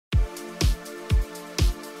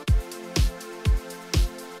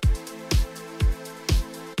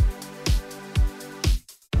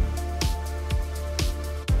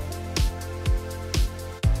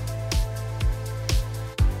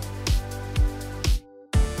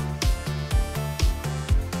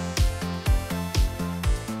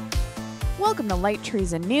Welcome to Light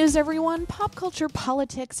Treason News, everyone. Pop culture,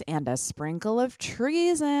 politics, and a sprinkle of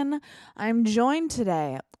treason. I'm joined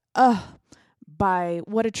today, by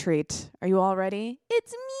what a treat. Are you all ready?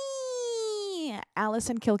 It's me,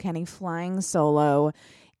 Allison Kilkenny, flying solo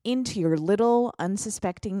into your little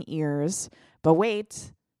unsuspecting ears. But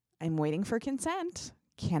wait, I'm waiting for consent.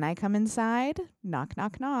 Can I come inside? Knock,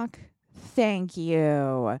 knock, knock. Thank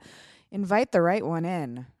you. Invite the right one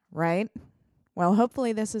in, right? Well,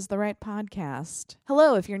 hopefully this is the right podcast.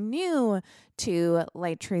 Hello, if you're new to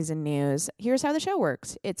Light Treason News, here's how the show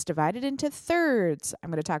works. It's divided into thirds. I'm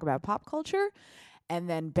going to talk about pop culture and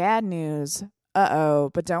then bad news.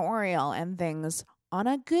 But don't worry, I'll end things on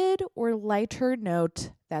a good or lighter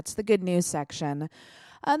note. That's the good news section.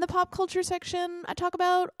 In the pop culture section, I talk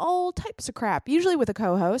about all types of crap, usually with a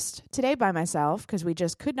co-host. Today by myself, because we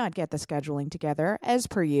just could not get the scheduling together, as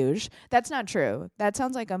per usual. That's not true. That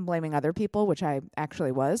sounds like I'm blaming other people, which I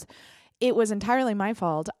actually was. It was entirely my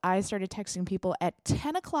fault. I started texting people at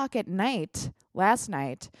 10 o'clock at night, last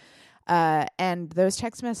night, and those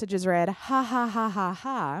text messages read, ha, ha, ha, ha,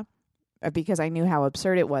 ha, because I knew how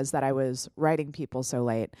absurd it was that I was writing people so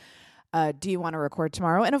late. Do you want to record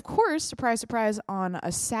tomorrow? And of course, surprise, surprise, on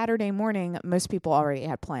a Saturday morning, most people already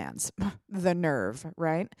had plans. The nerve,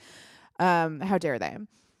 right? How dare they?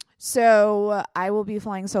 So I will be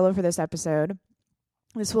flying solo for this episode.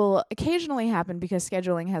 This will occasionally happen because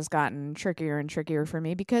scheduling has gotten trickier and trickier for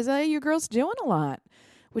me because your girl's doing a lot,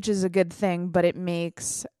 which is a good thing, but it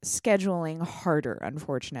makes scheduling harder,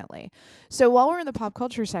 unfortunately. So while we're in the pop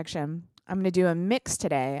culture section, I'm going to do a mix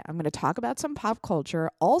today. I'm going to talk about some pop culture.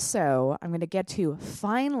 Also, I'm going to get to,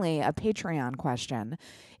 finally, a Patreon question.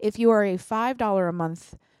 If you are a $5 a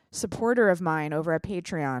month supporter of mine over at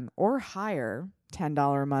Patreon or higher,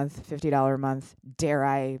 $10 a month, $50 a month, dare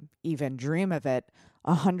I even dream of it,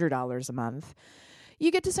 $100 a month,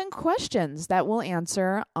 you get to send questions that we'll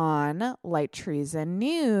answer on Light Treason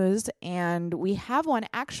News. And we have one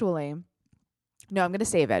actually. No, I'm going to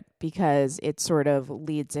save it because it sort of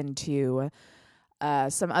leads into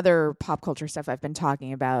some other pop culture stuff I've been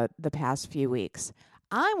talking about the past few weeks.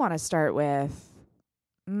 I want to start with,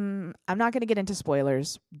 I'm not going to get into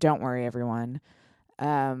spoilers. Don't worry, everyone.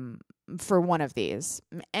 For one of these,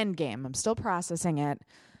 Endgame. I'm still processing it.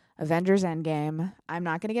 Avengers Endgame. I'm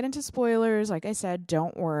not going to get into spoilers. Like I said,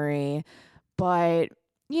 don't worry. But,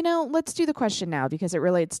 let's do the question now because it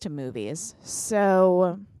relates to movies.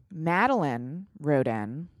 So Madeline wrote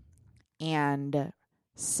in and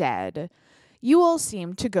said, you all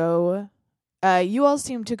seem to go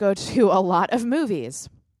to a lot of movies.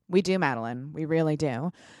 We do, Madeline. We really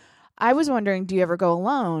do. I was wondering, do you ever go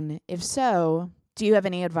alone? If so, do you have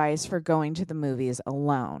any advice for going to the movies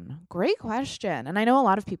alone? Great question. And I know a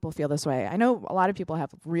lot of people feel this way. I know a lot of people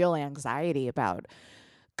have real anxiety about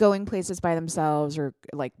going places by themselves or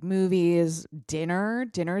like movies, dinner.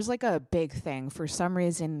 Dinner's like a big thing. For some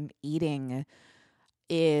reason, eating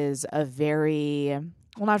is a very,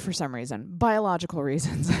 well, not for some reason, biological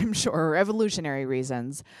reasons, I'm sure, evolutionary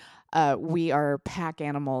reasons. We are pack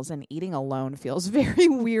animals and eating alone feels very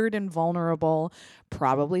weird and vulnerable,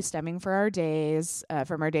 probably stemming from our days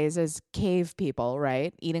as cave people,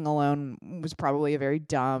 right? Eating alone was probably a very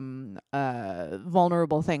dumb,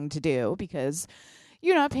 vulnerable thing to do because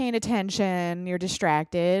you're not paying attention, you're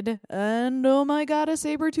distracted, and oh my God, a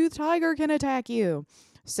saber-toothed tiger can attack you.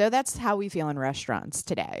 So that's how we feel in restaurants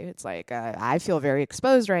today. It's like, I feel very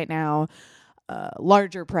exposed right now.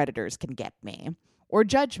 Larger predators can get me or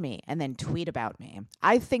judge me and then tweet about me.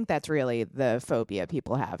 I think that's really the phobia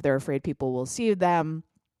people have. They're afraid people will perceive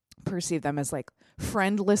them as like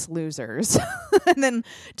friendless losers and then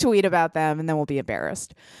tweet about them and then we'll be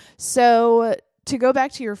embarrassed. So to go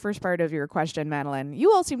back to your first part of your question, Madeline,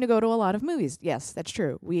 you all seem to go to a lot of movies. Yes, that's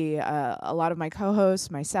true. We, a lot of my co-hosts,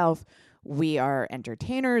 myself, we are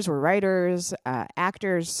entertainers, we're writers,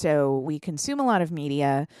 actors, so we consume a lot of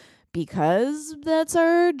media because that's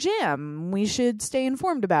our jam. We should stay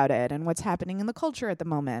informed about it and what's happening in the culture at the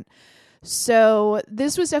moment. So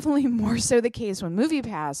this was definitely more so the case when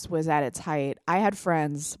MoviePass was at its height. I had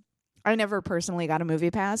friends, I never personally got a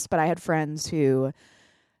MoviePass, but I had friends who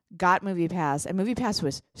got MoviePass, and MoviePass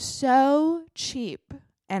was so cheap.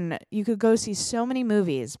 And you could go see so many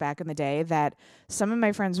movies back in the day that some of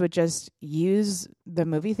my friends would just use the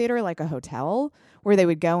movie theater like a hotel where they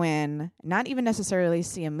would go in, not even necessarily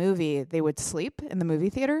see a movie. They would sleep in the movie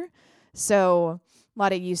theater. So a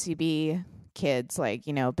lot of UCB kids, like,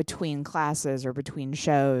 between classes or between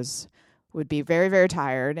shows would be very, very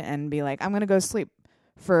tired and be like, I'm going to go sleep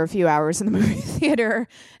for a few hours in the movie theater,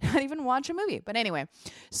 not even watch a movie. But anyway,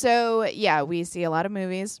 so yeah, we see a lot of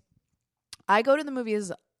movies. I go to the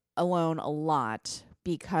movies alone a lot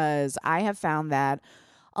because I have found that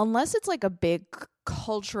unless it's like a big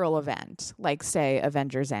cultural event, like say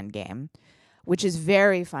Avengers Endgame, which is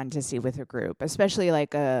very fun to see with a group, especially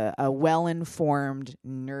like a well-informed,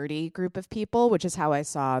 nerdy group of people, which is how I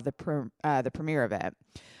saw the premiere of it.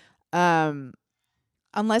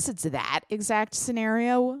 Unless it's that exact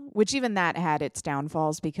scenario, which even that had its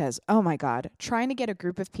downfalls because, oh my God, trying to get a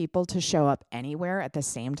group of people to show up anywhere at the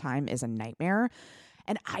same time is a nightmare.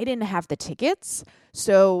 And I didn't have the tickets.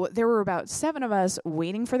 So there were about 7 of us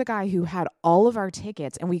waiting for the guy who had all of our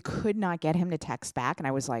tickets, and we could not get him to text back. And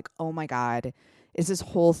I was like, oh my God, is this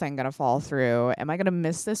whole thing going to fall through? Am I going to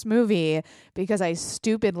miss this movie because I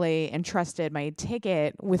stupidly entrusted my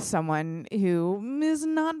ticket with someone who is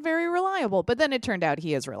not very reliable? But then it turned out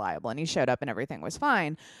he is reliable and he showed up and everything was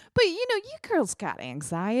fine. But you girls got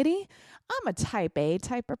anxiety. I'm a type A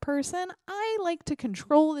type of person. I like to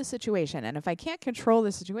control the situation. And if I can't control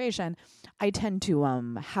the situation, I tend to,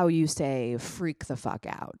 how you say, freak the fuck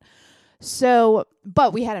out. So,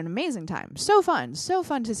 but we had an amazing time. So fun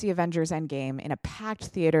to see Avengers Endgame in a packed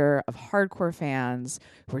theater of hardcore fans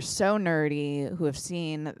who are so nerdy, who have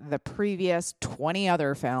seen the previous 20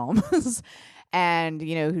 other films and,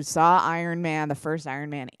 who saw Iron Man, the first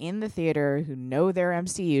Iron Man in the theater, who know their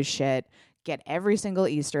MCU shit, get every single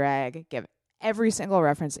Easter egg, give every single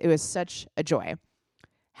reference. It was such a joy.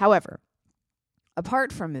 However,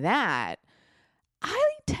 apart from that, I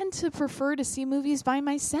tend to prefer to see movies by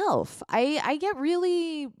myself. I get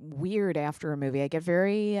really weird after a movie. I get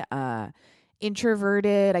very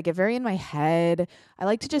introverted. I get very in my head. I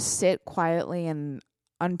like to just sit quietly and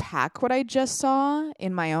unpack what I just saw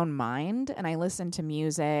in my own mind. And I listen to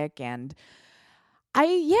music and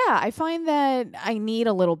I find that I need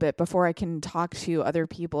a little bit before I can talk to other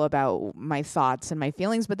people about my thoughts and my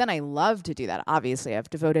feelings. But then I love to do that. Obviously, I've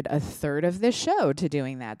devoted a third of this show to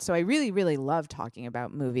doing that. So I really, really love talking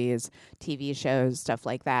about movies, TV shows, stuff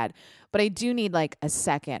like that. But I do need like a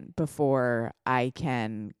second before I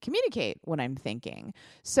can communicate what I'm thinking.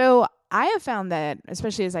 So I have found that,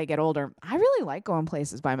 especially as I get older, I really like going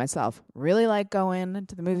places by myself, really like going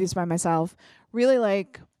to the movies by myself, really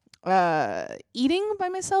like eating by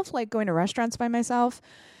myself, like going to restaurants by myself.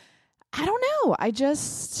 I don't know. I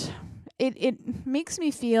just, it makes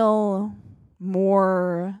me feel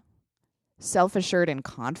more self-assured and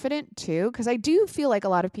confident too. Cause I do feel like a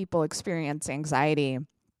lot of people experience anxiety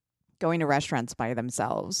going to restaurants by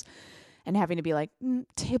themselves and having to be like,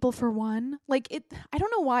 table for one. Like I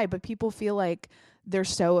don't know why, but people feel like they're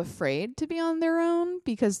so afraid to be on their own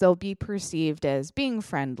because they'll be perceived as being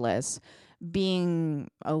friendless, being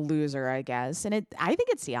a loser, I guess. And I think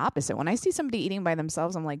it's the opposite. When I see somebody eating by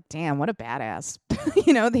themselves, I'm like, damn, what a badass.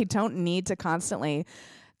 They don't need to constantly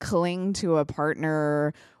cling to a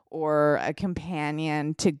partner or a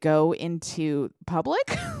companion to go into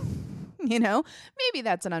public. Maybe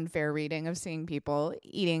that's an unfair reading of seeing people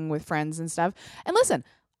eating with friends and stuff. And listen,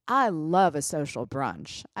 I love a social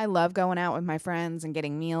brunch. I love going out with my friends and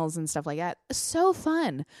getting meals and stuff like that. It's so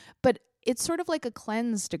fun. But it's sort of like a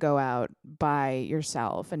cleanse to go out by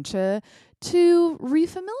yourself and to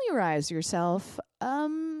refamiliarize yourself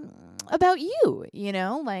about you,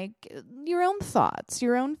 like your own thoughts,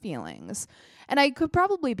 your own feelings. And I could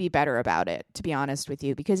probably be better about it, to be honest with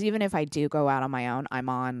you, because even if I do go out on my own, I'm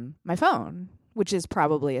on my phone, which is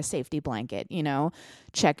probably a safety blanket,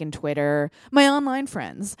 checking Twitter, my online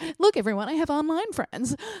friends. Look, everyone, I have online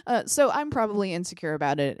friends. So I'm probably insecure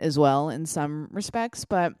about it as well in some respects.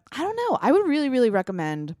 But I don't know. I would really, really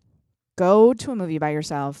recommend go to a movie by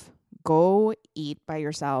yourself, go eat by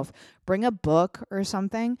yourself, bring a book or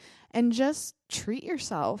something, and just treat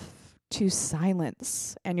yourself to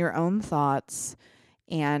silence and your own thoughts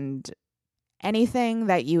and anything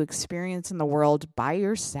that you experience in the world by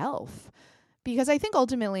yourself. Because I think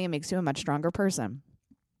ultimately it makes you a much stronger person.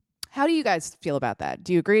 How do you guys feel about that?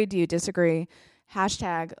 Do you agree? Do you disagree?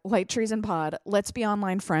 #LightTreesandPod. Let's be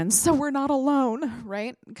online friends so we're not alone,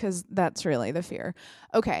 right? Because that's really the fear.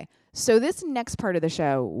 Okay, so this next part of the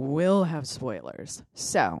show will have spoilers.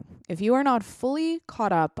 So if you are not fully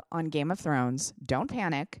caught up on Game of Thrones, don't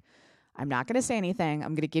panic. I'm not going to say anything.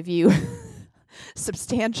 I'm going to give you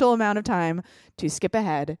substantial amount of time to skip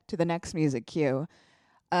ahead to the next music cue.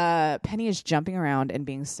 Penny is jumping around and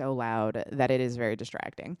being so loud that it is very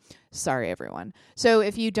distracting. Sorry, everyone. So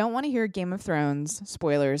if you don't want to hear Game of Thrones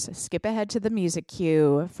spoilers, skip ahead to the music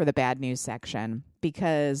cue for the bad news section,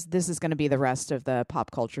 because this is going to be the rest of the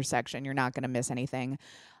pop culture section. You're not going to miss anything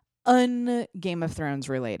un-Game of Thrones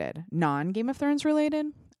related. Non-Game of Thrones related?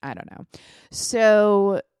 I don't know.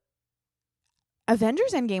 So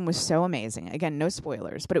Avengers Endgame was so amazing. Again, no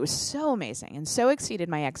spoilers, but it was so amazing and so exceeded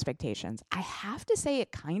my expectations. I have to say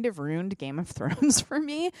it kind of ruined Game of Thrones for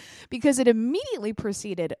me because it immediately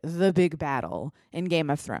preceded the big battle in Game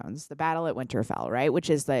of Thrones, the battle at Winterfell, right? Which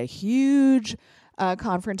is the huge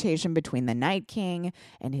confrontation between the Night King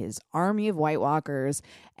and his army of White Walkers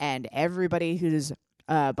and everybody who's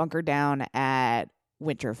bunkered down at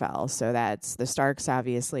Winterfell. So that's the Starks,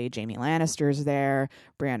 obviously. Jaime Lannister's there.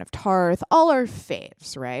 Brienne of Tarth. All our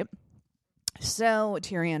faves, right? So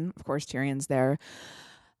Tyrion, of course, Tyrion's there.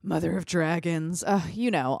 Mother of Dragons.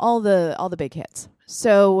 All the big hits.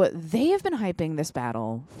 So they have been hyping this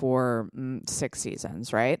battle for 6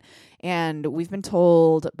 seasons, right? And we've been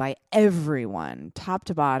told by everyone, top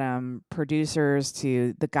to bottom, producers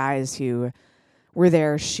to the guys who were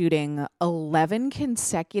there shooting 11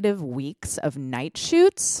 consecutive weeks of night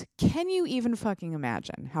shoots. Can you even fucking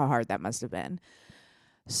imagine how hard that must have been?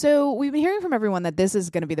 So we've been hearing from everyone that this is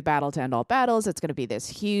going to be the battle to end all battles. It's going to be this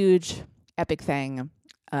huge, epic thing.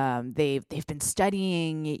 They've been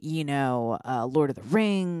studying, Lord of the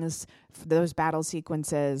Rings, those battle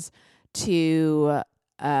sequences to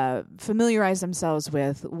familiarize themselves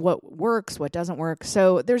with what works, what doesn't work.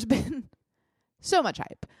 So there's been so much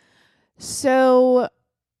hype. So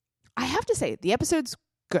I have to say, the episode's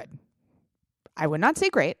good. I would not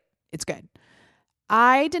say great. It's good.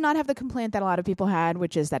 I did not have the complaint that a lot of people had,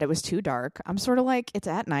 which is that it was too dark. I'm sort of like, it's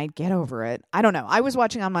at night. Get over it. I don't know. I was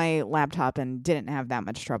watching on my laptop and didn't have that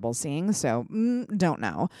much trouble seeing, so don't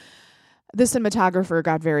know. The cinematographer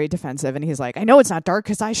got very defensive, and he's like, I know it's not dark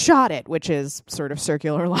because I shot it, which is sort of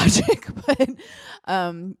circular logic. But,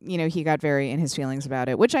 he got very in his feelings about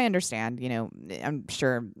it, which I understand. I'm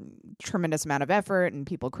sure tremendous amount of effort and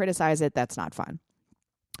people criticize it. That's not fun.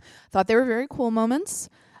 Thought they were very cool moments.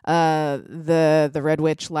 The Red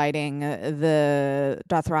Witch lighting the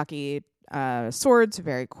Dothraki swords,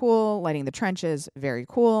 very cool. Lighting the trenches, very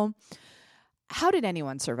cool. How did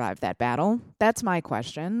anyone survive that battle? That's my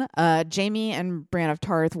question. Jaime and Brienne of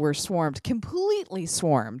Tarth were completely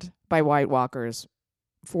swarmed by White Walkers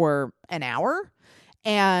for an hour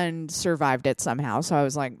and survived it somehow. So I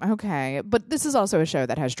was like, okay. But this is also a show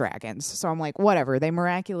that has dragons. So I'm like, whatever. They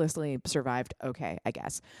miraculously survived. Okay, I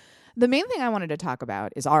guess. The main thing I wanted to talk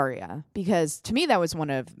about is Arya, because to me that was one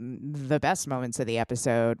of the best moments of the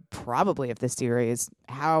episode, probably of the series.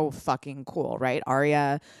 How fucking cool, right?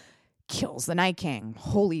 Arya kills the Night King.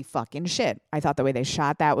 Holy fucking shit. I thought the way they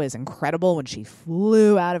shot that was incredible. When she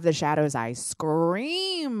flew out of the shadows, I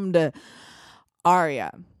screamed.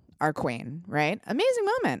 Arya, our queen, right? Amazing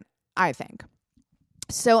moment, I think.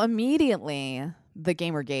 So immediately, the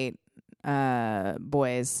Gamergate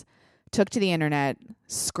boys took to the internet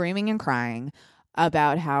screaming and crying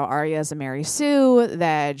about how Arya's a Mary Sue,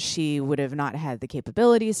 that she would have not had the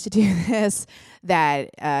capabilities to do this, that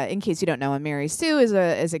in case you don't know, a Mary Sue is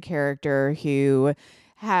a character who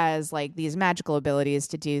has like these magical abilities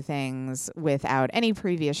to do things without any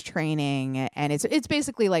previous training, and it's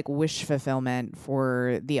basically like wish fulfillment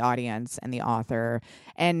for the audience and the author.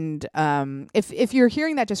 And if you're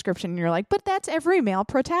hearing that description and you're like, but that's every male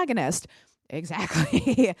protagonist.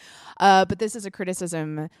 Exactly. But this is a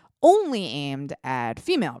criticism only aimed at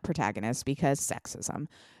female protagonists because sexism.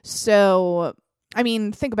 So, I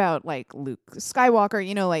mean, think about like Luke Skywalker,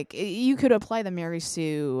 you could apply the Mary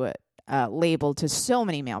Sue label to so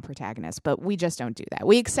many male protagonists, but we just don't do that.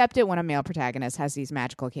 We accept it when a male protagonist has these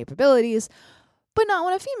magical capabilities, but not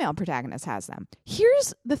when a female protagonist has them.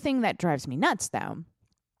 Here's the thing that drives me nuts, though.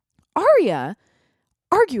 Arya,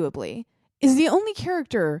 arguably, is the only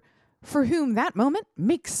character for whom that moment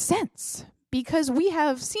makes sense, because we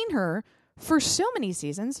have seen her for so many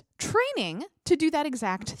seasons training to do that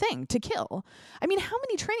exact thing, to kill. I mean, how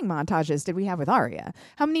many training montages did we have with Arya?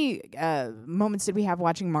 How many moments did we have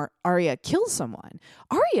watching Arya kill someone?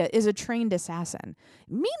 Arya is a trained assassin.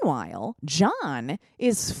 Meanwhile, Jon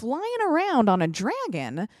is flying around on a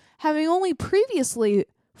dragon, having only previously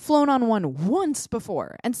flown on one once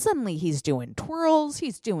before, and suddenly he's doing twirls,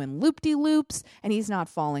 he's doing loop-de-loops, and he's not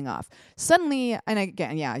falling off. Suddenly, and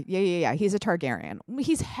again, yeah, he's a Targaryen.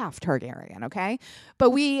 He's half Targaryen, okay?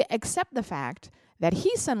 But we accept the fact that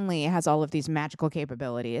he suddenly has all of these magical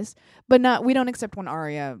capabilities, but we don't accept when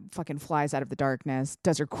Arya fucking flies out of the darkness,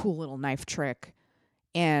 does her cool little knife trick,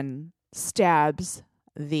 and stabs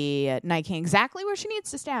the Night King exactly where she needs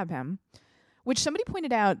to stab him, which somebody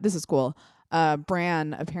pointed out, this is cool.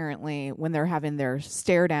 Bran, apparently, when they're having their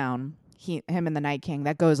stare down, him and the Night King,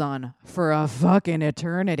 that goes on for a fucking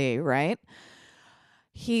eternity, right?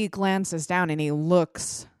 He glances down and he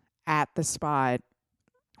looks at the spot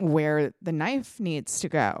where the knife needs to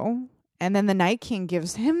go, And then the Night King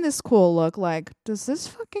gives him this cool look like, does this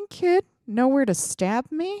fucking kid know where to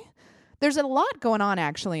stab me? There's a lot going on,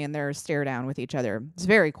 actually, in their stare down with each other. It's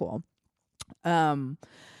very cool.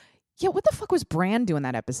 Yeah, what the fuck was Bran doing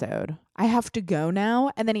that episode? I have to go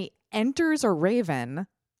now. And then he enters a raven,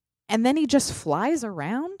 and then he just flies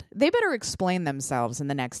around. They better explain themselves in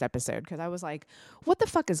the next episode, because I was like, what the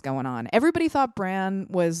fuck is going on? Everybody thought Bran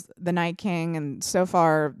was the Night King, and so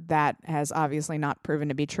far that has obviously not proven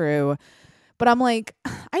to be true. But I'm like,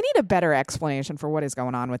 I need a better explanation for what is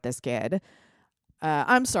going on with this kid.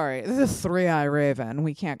 I'm sorry, the three-eye raven.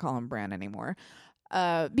 We can't call him Bran anymore.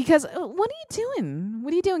 Because what are you doing?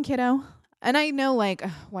 What are you doing, kiddo? And I know, like,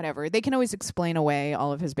 whatever. They can always explain away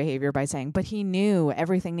all of his behavior by saying, but he knew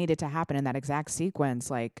everything needed to happen in that exact sequence.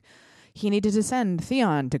 Like, he needed to send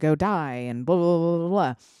Theon to go die and blah, blah, blah, blah,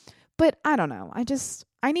 blah. But I don't know.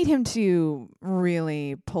 I need him to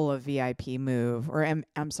really pull a VIP move, or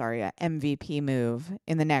I'm sorry, a MVP move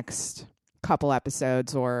in the next couple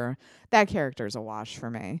episodes, or that character's a wash for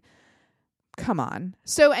me. Come on.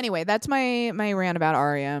 So anyway, that's my rant about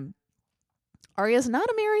Arya. Arya's not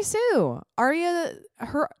a Mary Sue. Arya,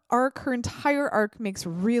 her entire arc makes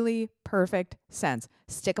really perfect sense.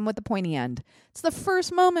 Stick 'em with the pointy end. It's the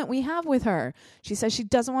first moment we have with her. She says she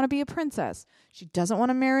doesn't want to be a princess. She doesn't want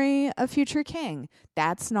to marry a future king.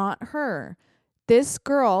 That's not her. This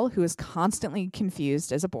girl, who is constantly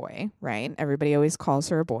confused as a boy, right? Everybody always calls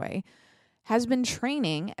her a boy, has been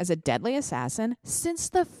training as a deadly assassin since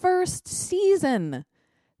the first season.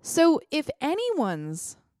 So if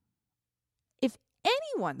anyone's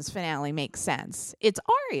finale makes sense, it's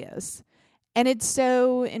Arya's. And it's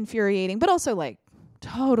so infuriating, but also like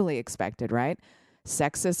totally expected, right?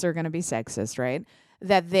 Sexists are going to be sexist, right?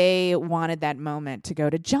 That they wanted that moment to go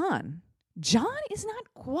to Jon. Jon is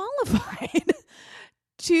not qualified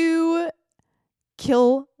to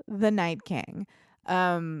kill the Night King.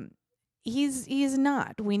 He's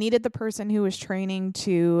not. We needed the person who was training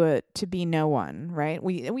to be no one, right?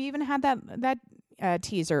 We even had that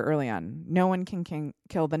teaser early on. No one can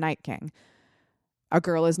kill the Night King. A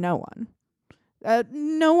girl is no one.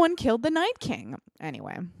 No one killed the Night King.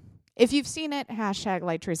 Anyway, if you've seen it,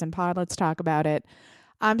 #LightTreesandPod, let's talk about it.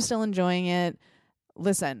 I'm still enjoying it.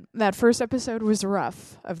 Listen, that first episode was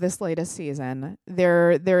rough of this latest season.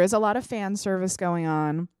 There is a lot of fan service going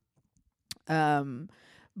on.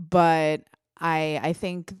 But I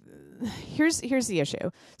think here's the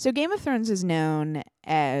issue. So Game of Thrones is known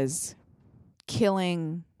as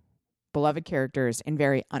killing beloved characters in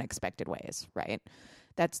very unexpected ways, right?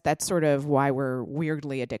 That's sort of why we're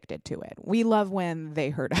weirdly addicted to it. We love when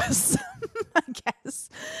they hurt us, I guess,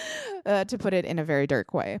 to put it in a very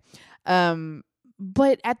dark way.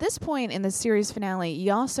 But at this point in the series finale,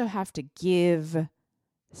 you also have to give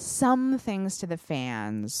some things to the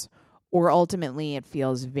fans, or ultimately it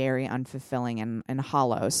feels very unfulfilling and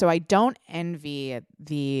hollow. So I don't envy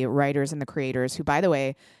the writers and the creators who, by the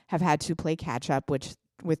way, have had to play catch up with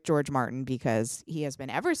George Martin because he has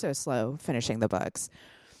been ever so slow finishing the books.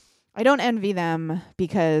 I don't envy them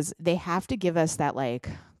because they have to give us that like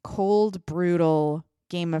cold, brutal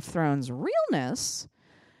Game of Thrones realness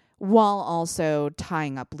while also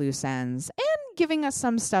tying up loose ends and giving us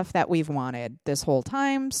some stuff that we've wanted this whole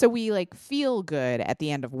time, so we like feel good at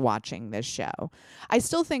the end of watching this show. I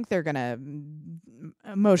still think they're gonna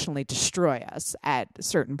emotionally destroy us at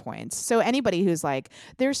certain points. So anybody who's like,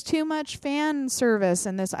 there's too much fan service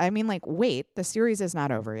in this, I mean, like, wait, the series is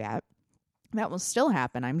not over yet. That will still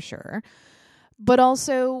happen, I'm sure. But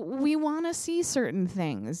also, we want to see certain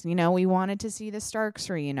things. You know, we wanted to see the Starks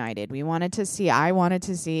reunited. I wanted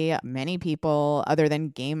to see many people other than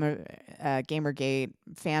Gamergate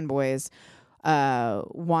fanboys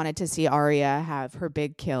wanted to see Arya have her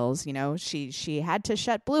big kills. You know, she had to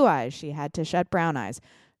shut blue eyes. She had to shut brown eyes.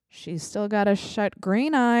 She's still got to shut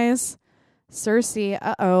green eyes. Cersei,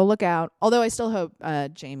 look out. Although I still hope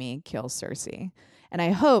Jaime kills Cersei. And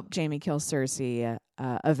I hope Jaime kills Cersei,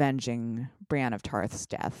 avenging Brienne of Tarth's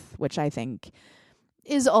death, which I think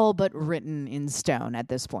is all but written in stone at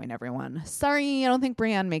this point, everyone. Sorry, I don't think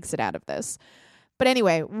Brienne makes it out of this. But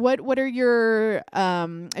anyway, what are your,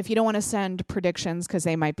 if you don't want to send predictions because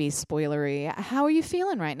they might be spoilery, how are you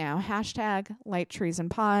feeling right now?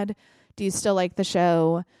 #LightTreesandPod. Do you still like the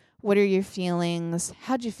show? What are your feelings?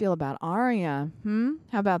 How'd you feel about Arya?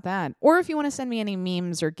 How about that? Or if you want to send me any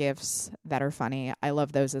memes or GIFs that are funny, I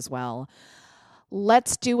love those as well.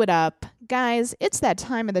 Let's do it up. Guys, it's that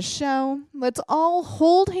time of the show. Let's all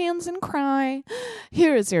hold hands and cry.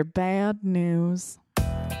 Here is your bad news.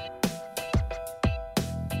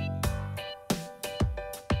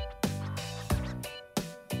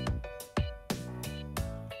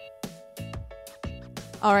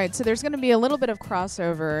 All right, so there's going to be a little bit of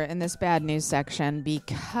crossover in this bad news section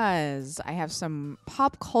because I have some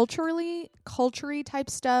pop culture-y type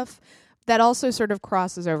stuff that also sort of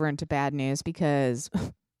crosses over into bad news because,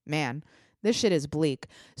 man, this shit is bleak.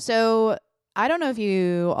 So I don't know if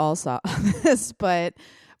you all saw this, but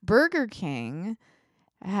Burger King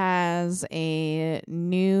has a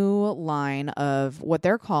new line of what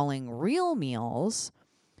they're calling real meals.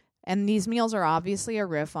 And these meals are obviously a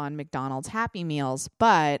riff on McDonald's Happy Meals,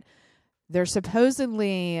 but they're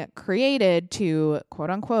supposedly created to,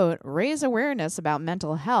 quote unquote, raise awareness about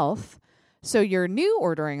mental health. So your new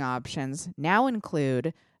ordering options now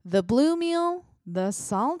include the blue meal, the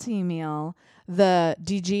salty meal, the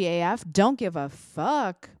DGAF, don't give a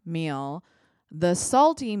fuck meal, the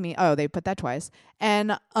salty meal, oh, they put that twice,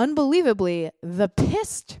 and unbelievably, the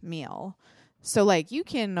pissed meal. So, like, you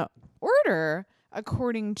can order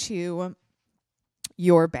according to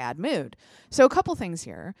your bad mood. So a couple things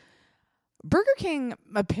here. Burger King,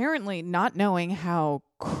 apparently not knowing how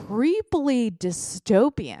creepily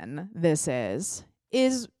dystopian this is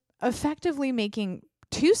effectively making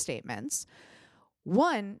two statements.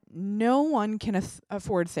 One, no one can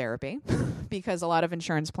afford therapy because a lot of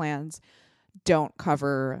insurance plans don't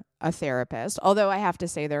cover a therapist. Although I have to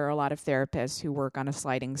say there are a lot of therapists who work on a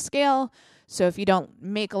sliding scale. So if you don't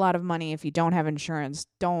make a lot of money, if you don't have insurance,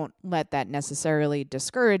 don't let that necessarily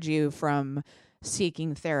discourage you from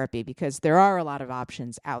seeking therapy because there are a lot of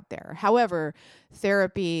options out there. However,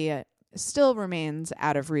 therapy still remains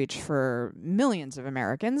out of reach for millions of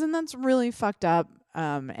Americans, and that's really fucked up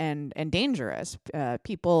and dangerous.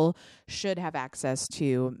 People should have access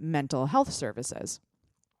to mental health services.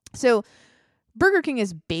 So Burger King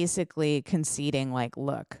is basically conceding, like,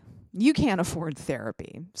 look, you can't afford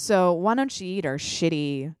therapy, so why don't you eat our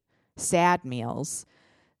shitty, sad meals?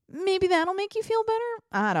 Maybe that'll make you feel better?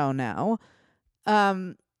 I don't know.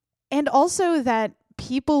 And also that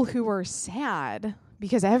people who are sad,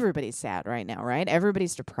 because everybody's sad right now, right?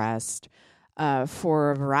 Everybody's depressed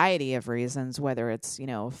for a variety of reasons, whether it's,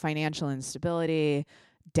 financial instability,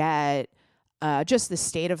 debt, just the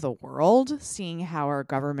state of the world, seeing how our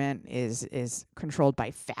government is controlled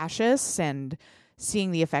by fascists and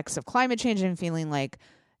seeing the effects of climate change and feeling like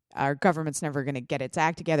our government's never going to get its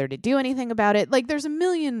act together to do anything about it. Like, there's a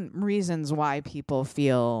million reasons why people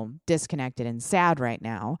feel disconnected and sad right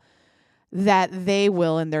now that they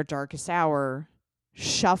will, in their darkest hour,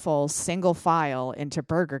 shuffle single file into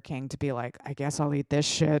Burger King to be like, I guess I'll eat this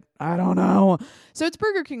shit. I don't know. So it's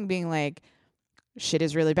Burger King being like, shit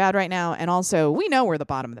is really bad right now. And also, we know we're the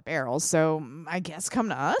bottom of the barrel, so I guess come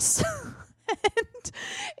to us. And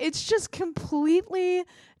it's just completely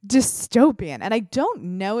dystopian. And I don't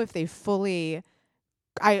know if they fully...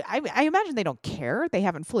 I imagine they don't care. They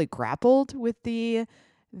haven't fully grappled with the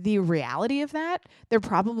reality of that. They're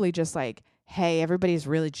probably just like, hey, everybody's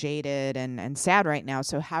really jaded and sad right now,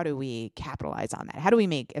 so how do we capitalize on that? How do we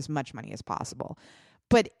make as much money as possible?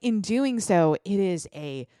 But in doing so, it is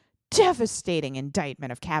a devastating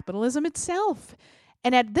indictment of capitalism itself.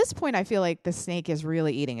 And at this point, I feel like the snake is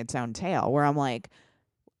really eating its own tail, where I'm like,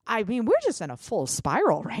 I mean, we're just in a full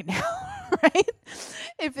spiral right now, right?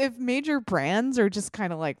 If major brands are just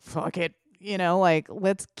kind of like, fuck it, like,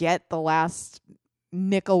 let's get the last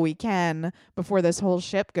nickel we can before this whole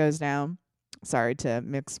ship goes down. Sorry to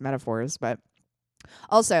mix metaphors, but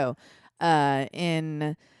also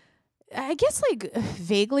in... I guess, like,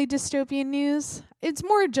 vaguely dystopian news. It's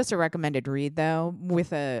more just a recommended read, though,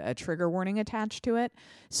 with a trigger warning attached to it.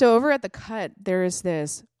 So over at The Cut, there's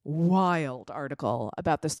this wild article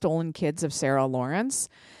about the stolen kids of Sarah Lawrence.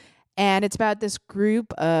 And it's about this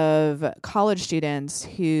group of college students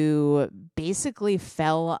who basically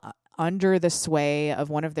fell under the sway of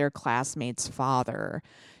one of their classmates' father,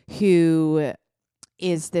 who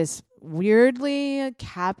is this weirdly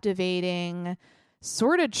captivating,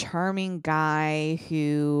 sort of charming guy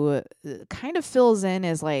who kind of fills in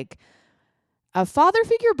as like a father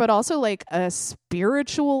figure, but also like a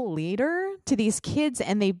spiritual leader to these kids.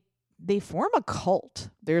 And they form a cult.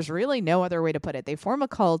 There's really no other way to put it. They form a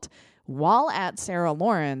cult while at Sarah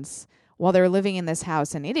Lawrence, while they're living in this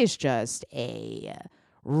house. And it is just a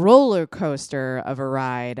roller coaster of a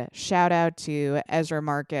ride. Shout out to Ezra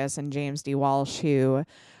Marcus and James D. Walsh, who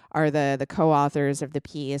are the co-authors of the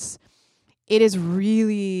piece. It is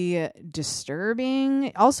really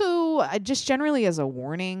disturbing. Also, just generally as a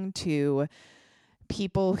warning to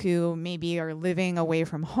people who maybe are living away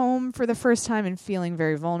from home for the first time and feeling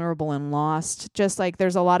very vulnerable and lost. Just like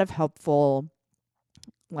there's a lot of helpful,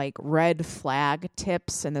 like, red flag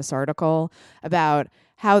tips in this article about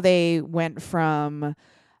how they went from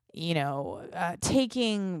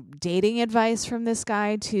taking dating advice from this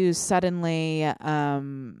guy to suddenly,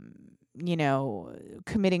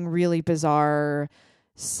 committing really bizarre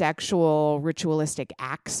sexual ritualistic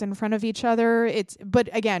acts in front of each other. But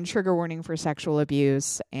again, trigger warning for sexual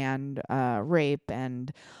abuse and rape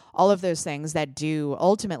and all of those things that do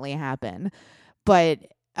ultimately happen. But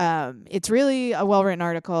it's really a well-written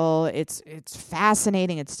article. It's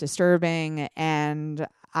fascinating. It's disturbing. And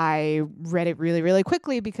I read it really, really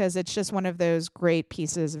quickly because it's just one of those great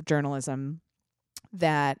pieces of journalism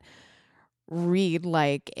that read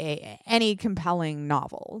like any compelling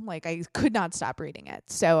novel. Like, I could not stop reading it.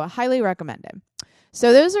 So highly recommend it.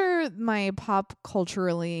 So those are my pop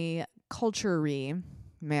culture-y.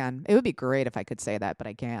 Man, it would be great if I could say that, but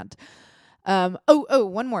I can't.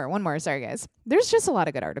 One more. Sorry, guys. There's just a lot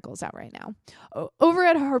of good articles out right now. Over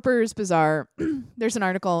at Harper's Bazaar, there's an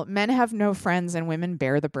article, Men Have No Friends and Women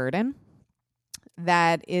Bear the Burden.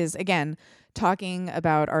 That is, again, talking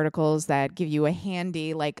about articles that give you a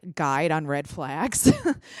handy guide on red flags.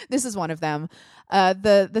 This is one of them.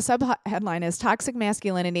 The sub-headline is Toxic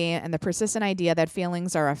Masculinity and the Persistent Idea That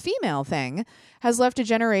Feelings Are a Female Thing Has Left a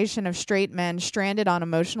Generation of Straight Men Stranded on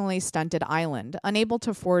Emotionally Stunted Island, Unable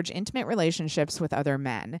to Forge Intimate Relationships with Other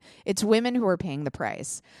Men. It's women who are paying the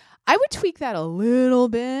price. I would tweak that a little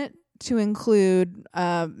bit to include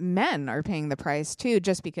men are paying the price too,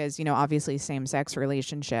 just because, obviously same-sex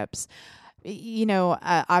relationships.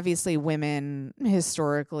 Obviously women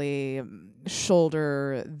historically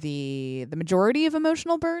shoulder the majority of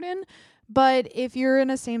emotional burden. But if you're in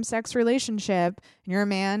a same-sex relationship and you're a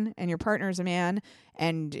man and your partner's a man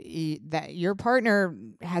and that your partner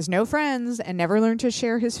has no friends and never learned to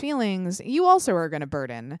share his feelings, you also are going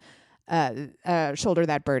to shoulder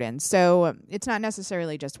that burden. So it's not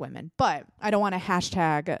necessarily just women. But I don't want to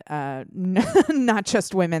hashtag not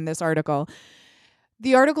just women this article.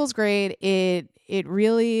 The article's great. It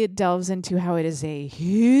really delves into how it is a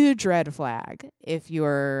huge red flag if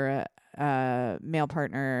your male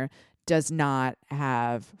partner does not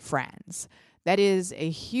have friends. That is a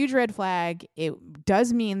huge red flag. It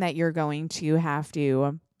does mean that you're going to have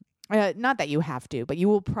to, not that you have to, but you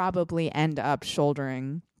will probably end up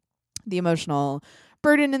shouldering the emotional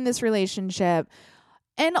burden in this relationship.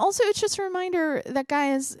 And also, it's just a reminder that,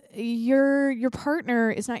 guys, your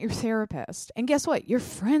partner is not your therapist. And guess what? Your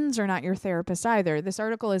friends are not your therapist either. This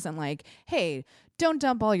article isn't like, hey, don't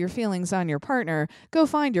dump all your feelings on your partner. Go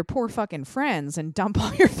find your poor fucking friends and dump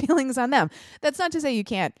all your feelings on them. That's not to say you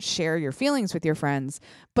can't share your feelings with your friends.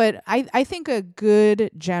 But I think a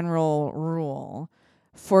good general rule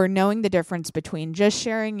for knowing the difference between just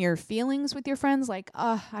sharing your feelings with your friends, like,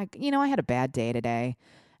 I had a bad day today,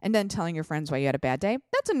 and then telling your friends why you had a bad day,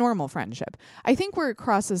 that's a normal friendship. I think where it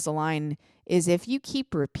crosses the line is if you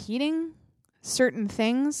keep repeating certain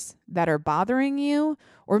things that are bothering you,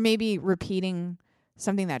 or maybe repeating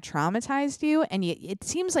something that traumatized you, and it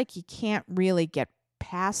seems like you can't really get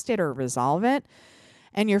past it or resolve it,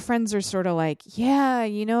 and your friends are sort of like, yeah,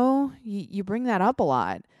 you bring that up a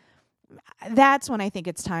lot. That's when I think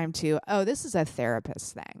it's time to, this is a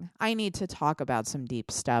therapist thing. I need to talk about some deep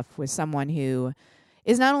stuff with someone who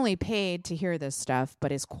is not only paid to hear this stuff,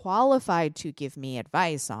 but is qualified to give me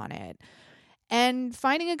advice on it. And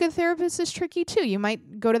finding a good therapist is tricky too. You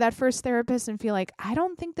might go to that first therapist and feel like, I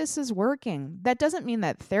don't think this is working. That doesn't mean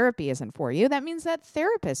that therapy isn't for you. That means that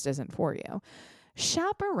therapist isn't for you.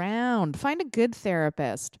 Shop around. Find a good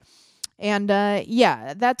therapist. And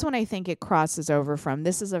that's when I think it crosses over from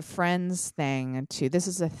this is a friends thing to this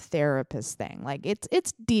is a therapist thing. Like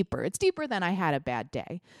it's deeper. It's deeper than I had a bad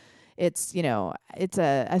day. It's, it's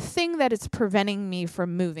a thing that is preventing me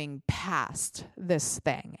from moving past this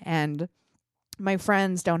thing. And my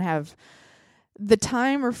friends don't have the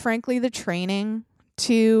time or frankly the training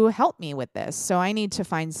to help me with this. So I need to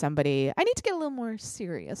find somebody. I need to get a little more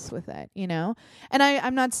serious with it, And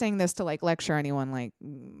I'm not saying this to lecture anyone.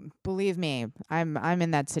 Believe me, I'm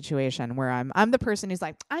in that situation where I'm the person who's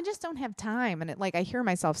like, I just don't have time. And I hear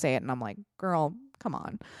myself say it and I'm like, girl, come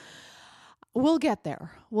on. We'll get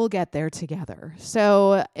there. We'll get there together.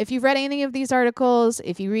 So if you've read any of these articles,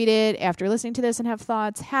 if you read it after listening to this and have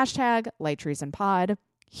thoughts, hashtag LightTreesandPod.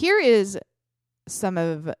 Here is some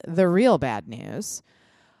of the real bad news.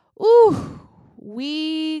 Ooh,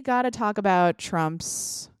 we got to talk about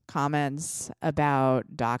Trump's comments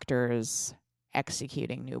about doctors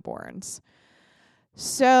executing newborns.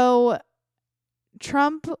 So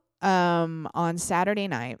Trump on Saturday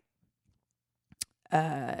night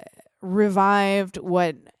revived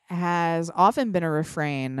what has often been a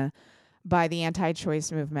refrain by the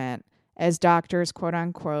anti-choice movement as doctors, quote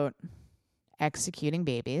unquote, executing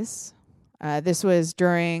babies. This was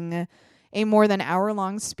during a more than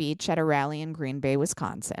hour-long speech at a rally in Green Bay,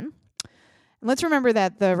 Wisconsin. And let's remember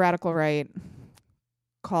that the radical right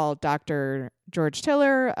called Dr. George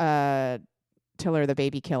Tiller Tiller the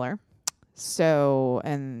baby killer. So,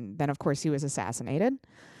 and then, of course, he was assassinated.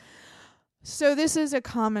 So this is a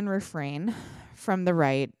common refrain from the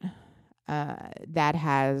right that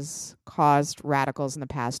has caused radicals in the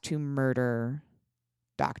past to murder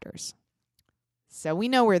doctors. So we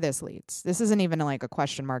know where this leads. This isn't even like a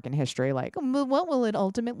question mark in history. Like, what will it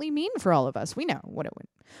ultimately mean for all of us? We know what it would.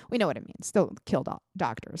 We know what it means. They'll kill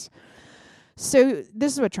doctors. So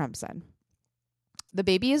this is what Trump said. The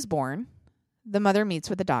baby is born. The mother meets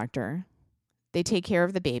with the doctor. They take care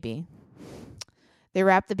of the baby. They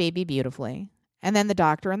wrap the baby beautifully. And then the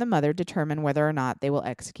doctor and the mother determine whether or not they will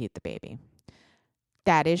execute the baby.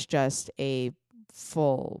 That is just a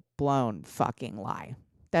full-blown fucking lie.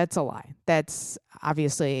 That's a lie. That's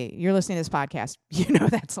obviously, you're listening to this podcast, you know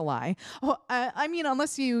that's a lie. Oh, I mean,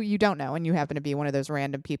 unless you don't know and you happen to be one of those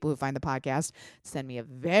random people who find the podcast, send me a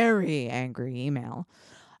very angry email.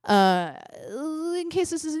 In case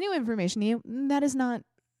this is new information to you, that is not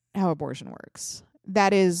how abortion works.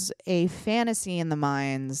 That is a fantasy in the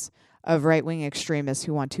minds of right-wing extremists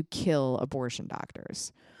who want to kill abortion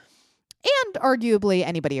doctors. And arguably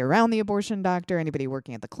anybody around the abortion doctor, anybody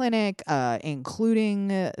working at the clinic, including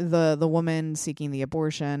the woman seeking the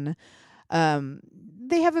abortion.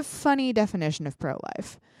 They have a funny definition of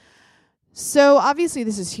pro-life. So obviously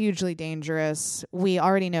this is hugely dangerous. We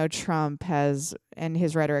already know Trump has, and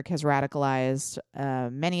his rhetoric has radicalized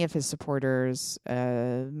many of his supporters,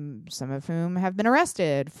 some of whom have been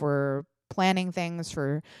arrested for planning things,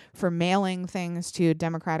 for mailing things to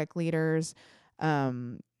Democratic leaders,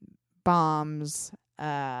 bombs,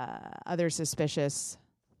 other suspicious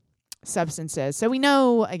substances. So we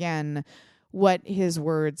know, again, what his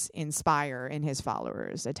words inspire in his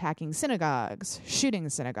followers, attacking synagogues, shooting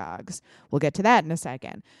synagogues. We'll get to that in a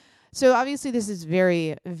second. So obviously this is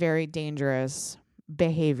very, very dangerous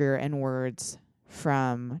behavior and words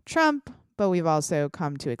from Trump, but we've also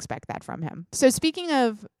come to expect that from him. So speaking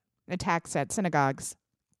of attacks at synagogues,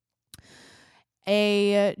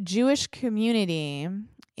 a Jewish community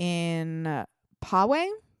in Poway,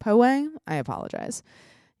 I apologize,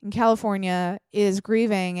 in California is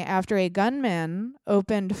grieving after a gunman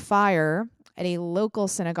opened fire at a local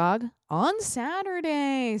synagogue on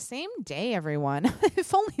Saturday. Same day, everyone.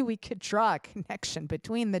 If only we could draw a connection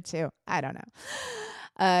between the two. I don't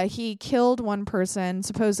know. He killed one person.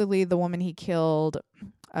 Supposedly the woman he killed,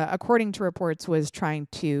 according to reports, was trying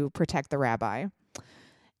to protect the rabbi,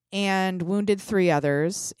 and wounded 3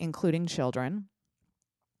 others, including children.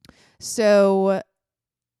 So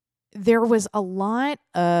there was a lot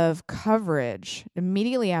of coverage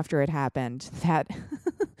immediately after it happened that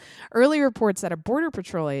early reports that a Border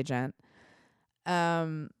Patrol agent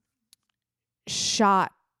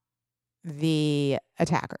shot the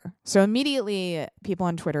attacker. So immediately people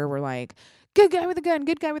on Twitter were like, good guy with a gun,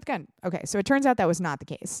 good guy with a gun. Okay, so it turns out that was not the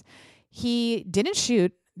case. He didn't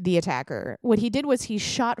shoot the attacker. What he did was he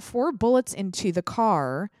shot 4 bullets into the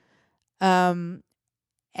car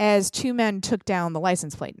as 2 men took down the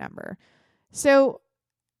license plate number. So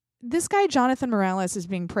this guy, Jonathan Morales, is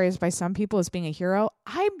being praised by some people as being a hero.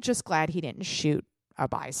 I'm just glad he didn't shoot a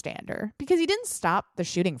bystander because he didn't stop the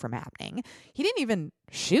shooting from happening. He didn't even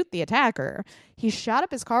shoot the attacker. He shot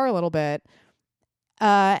up his car a little bit.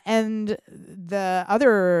 And the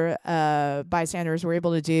other bystanders were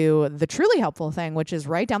able to do the truly helpful thing, which is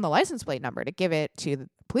write down the license plate number to give it to the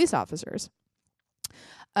police officers.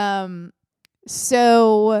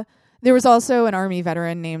 So there was also an Army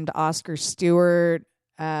veteran named Oscar Stewart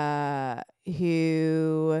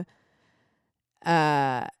who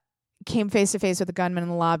came face to face with a gunman in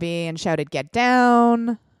the lobby and shouted, "Get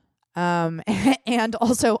down." And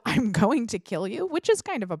also, "I'm going to kill you," which is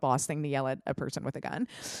kind of a boss thing to yell at a person with a gun.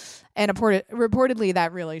 And reportedly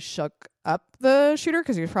that really shook up the shooter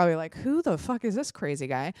because he was probably like, who the fuck is this crazy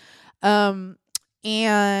guy?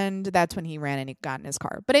 And that's when he ran and he got in his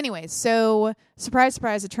car. But anyway, so surprise,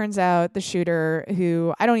 surprise, it turns out the shooter,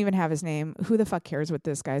 who I don't even have his name. Who the fuck cares what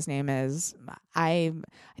this guy's name is? I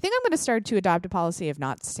think I'm going to start to adopt a policy of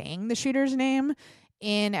not saying the shooter's name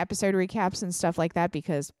in episode recaps and stuff like that,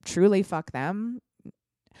 because truly fuck them.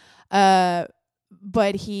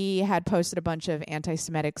 But he had posted a bunch of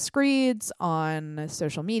anti-Semitic screeds on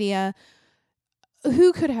social media.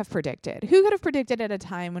 Who could have predicted? Who could have predicted at a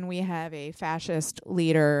time when we have a fascist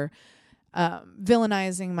leader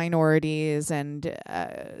villainizing minorities and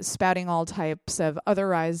spouting all types of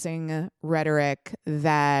otherizing rhetoric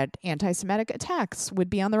that anti-Semitic attacks would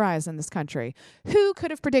be on the rise in this country. Who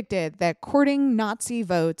could have predicted that courting Nazi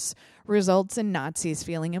votes results in Nazis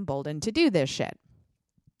feeling emboldened to do this shit?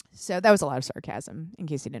 So that was a lot of sarcasm, in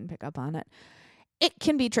case you didn't pick up on it. It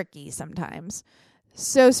can be tricky sometimes.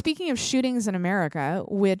 So speaking of shootings in America,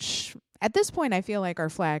 which at this point I feel like our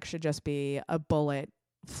flag should just be a bullet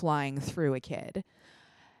flying through a kid.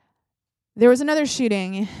 There was another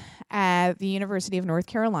shooting at the University of North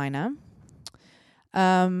Carolina.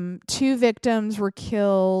 2 victims were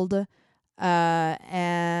killed,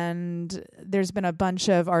 and there's been a bunch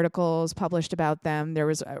of articles published about them. There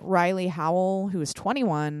was Riley Howell, who was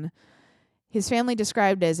 21. His family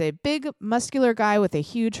described as a big, muscular guy with a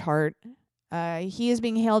huge heart. He is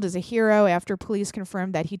being hailed as a hero after police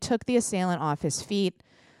confirmed that he took the assailant off his feet,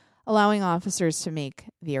 allowing officers to make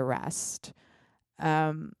the arrest.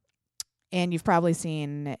 And you've probably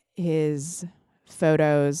seen his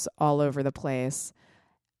photos all over the place.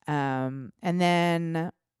 And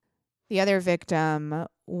then the other victim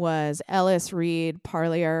was Ellis Reed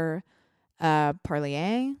Parlier,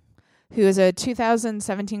 who is a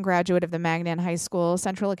 2017 graduate of the Magnan High School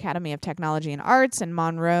Central Academy of Technology and Arts in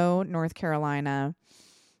Monroe, North Carolina.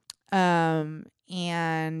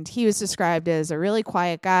 And he was described as a really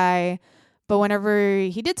quiet guy, but whenever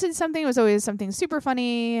he did say something, it was always something super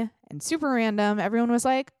funny and super random. Everyone was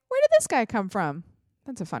like, where did this guy come from?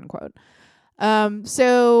 That's a fun quote.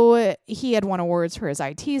 So he had won awards for his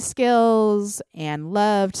IT skills and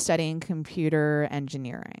loved studying computer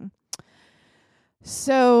engineering.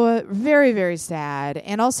 So very, very sad,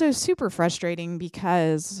 and also super frustrating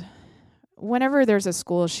because whenever there's a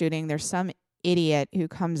school shooting, there's some idiot who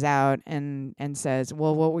comes out and says,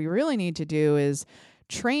 well, what we really need to do is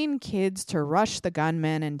train kids to rush the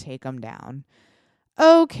gunman and take them down.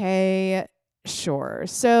 Okay, sure.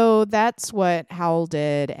 So that's what Howell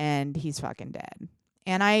did, and he's fucking dead.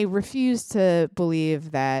 And I refuse to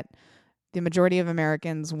believe that the majority of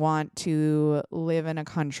Americans want to live in a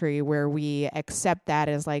country where we accept that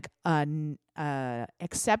as like an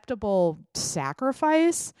acceptable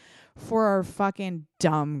sacrifice for our fucking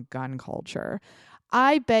dumb gun culture.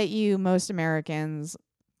 I bet you most Americans,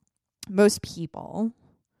 most people,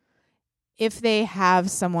 if they have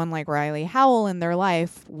someone like Riley Howell in their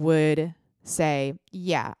life, would say,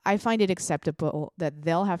 yeah, I find it acceptable that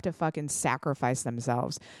they'll have to fucking sacrifice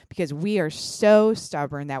themselves because we are so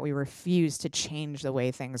stubborn that we refuse to change the way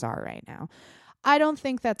things are right now. I don't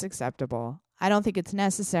think that's acceptable. I don't think it's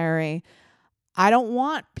necessary. I don't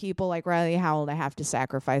want people like Riley Howell to have to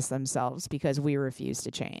sacrifice themselves because we refuse to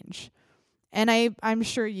change. And I'm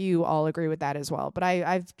sure you all agree with that as well. But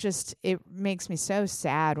it makes me so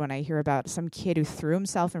sad when I hear about some kid who threw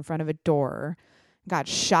himself in front of a door, got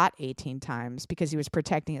shot 18 times because he was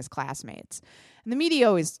protecting his classmates. And the media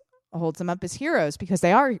always holds them up as heroes because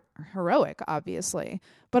they are heroic, obviously.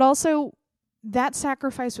 But also, that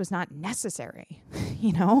sacrifice was not necessary.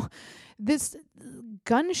 You know, this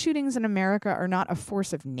gun shootings in America are not a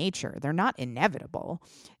force of nature. They're not inevitable.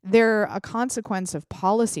 They're a consequence of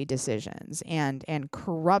policy decisions and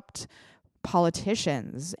corrupt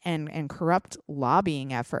politicians and corrupt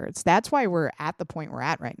lobbying efforts. That's why we're at the point we're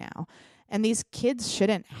at right now. And these kids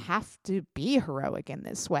shouldn't have to be heroic in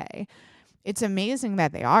this way. It's amazing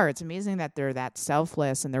that they are. It's amazing that they're that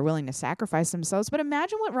selfless and they're willing to sacrifice themselves. But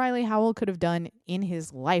imagine what Riley Howell could have done in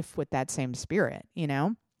his life with that same spirit, you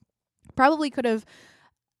know? Probably could have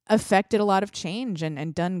affected a lot of change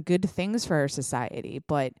and done good things for our society.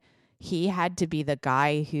 But he had to be the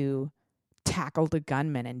guy who tackled a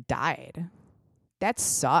gunman and died. That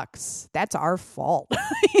sucks. That's our fault.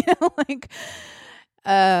 You know, like,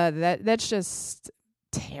 that's just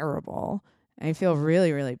terrible. I feel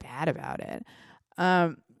really, really bad about it.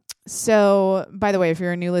 So, by the way, if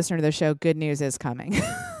you're a new listener to the show, good news is coming.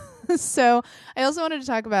 So, I also wanted to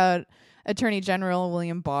talk about Attorney General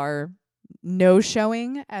William Barr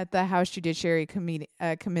no-showing at the House Judiciary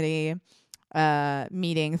Committee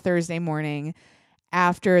meeting Thursday morning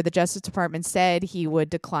after the Justice Department said he would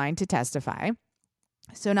decline to testify.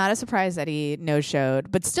 So not a surprise that he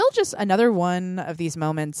no-showed, but still just another one of these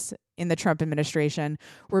moments in the Trump administration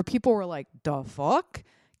where people were like, the fuck?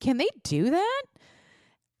 Can they do that?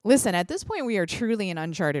 Listen, at this point, we are truly in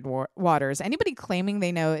uncharted waters. Anybody claiming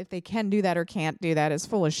they know if they can do that or can't do that is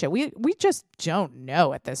full of shit. We just don't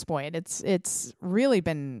know at this point. It's really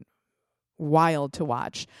been wild to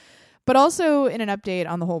watch. But also in an update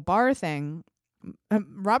on the whole Barr thing,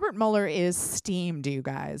 Robert Mueller is steamed, you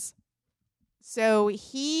guys. So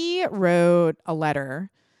he wrote a letter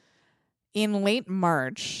in late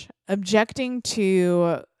March objecting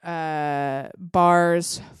to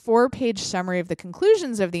Barr's 4-page summary of the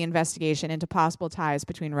conclusions of the investigation into possible ties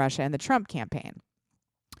between Russia and the Trump campaign.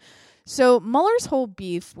 So Mueller's whole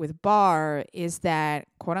beef with Barr is that,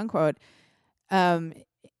 quote unquote,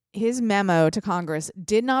 his memo to Congress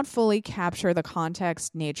did not fully capture the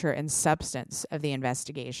context, nature, and substance of the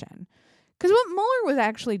investigation. Because what Mueller was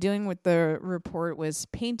actually doing with the report was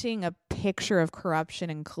painting a picture of corruption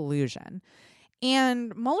and collusion.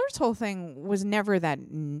 And Mueller's whole thing was never that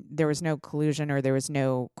there was no collusion or there was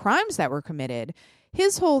no crimes that were committed.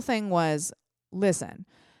 His whole thing was, listen,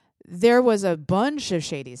 there was a bunch of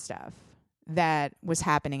shady stuff that was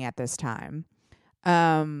happening at this time.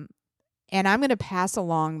 And I'm going to pass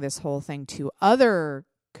along this whole thing to other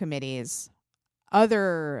committees,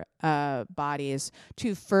 other bodies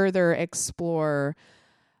to further explore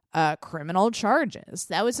criminal charges.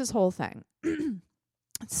 That was his whole thing.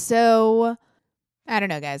 So, I don't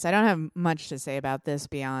know, guys. I don't have much to say about this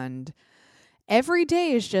beyond every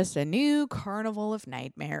day is just a new carnival of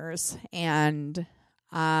nightmares. And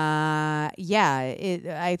I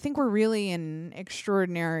think we're really in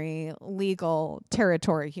extraordinary legal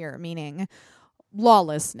territory here, meaning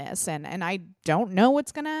lawlessness. And I don't know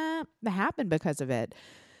what's going to happen because of it.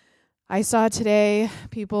 I saw today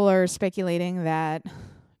people are speculating that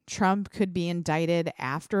Trump could be indicted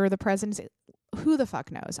after the presidency. Who the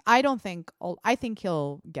fuck knows? I think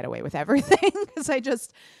he'll get away with everything because I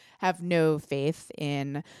just have no faith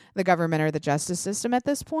in the government or the justice system at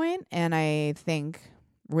this point. And I think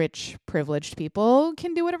rich, privileged people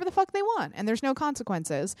can do whatever the fuck they want and there's no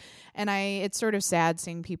consequences. And it's sort of sad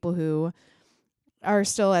seeing people who are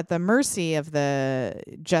still at the mercy of the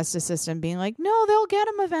justice system being like, no, they'll get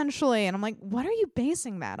him eventually. And I'm like, what are you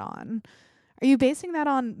basing that on? Are you basing that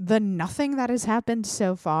on the nothing that has happened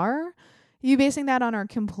so far? Are you basing that on our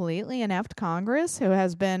completely inept Congress who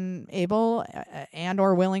has been able and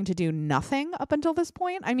or willing to do nothing up until this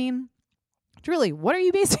point? I mean, really, what are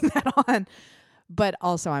you basing that on? But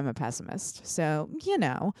also I'm a pessimist. So,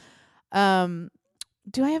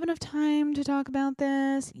 do I have enough time to talk about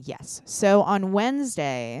this? Yes. So on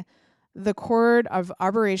Wednesday, the Court of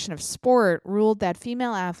Arbitration of Sport ruled that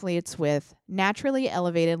female athletes with naturally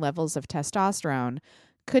elevated levels of testosterone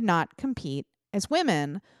could not compete as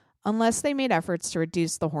women unless they made efforts to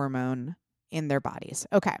reduce the hormone in their bodies.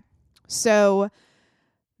 Okay. So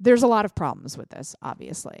there's a lot of problems with this,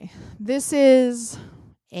 obviously. This is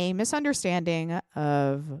a misunderstanding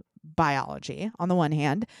of biology on the one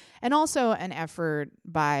hand, and also an effort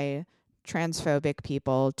by transphobic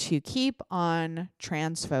people to keep on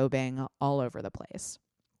transphobing all over the place.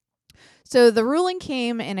 So the ruling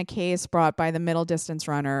came in a case brought by the middle distance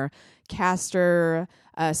runner Caster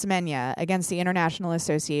Semenya against the International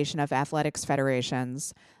Association of Athletics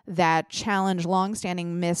Federations that challenged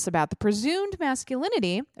longstanding myths about the presumed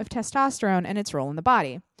masculinity of testosterone and its role in the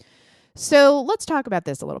body. So let's talk about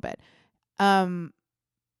this a little bit.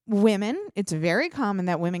 Women, it's very common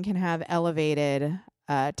that women can have elevated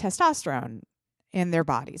testosterone in their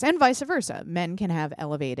bodies, and vice versa. Men can have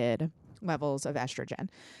elevated levels of estrogen.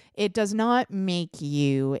 It does not make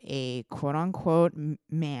you a quote-unquote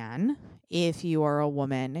man if you are a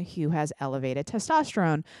woman who has elevated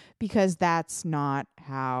testosterone, because that's not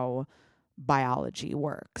how biology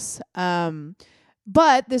works.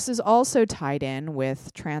 But this is also tied in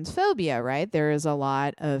with transphobia, right? There is a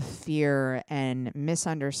lot of fear and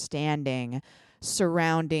misunderstanding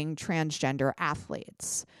surrounding transgender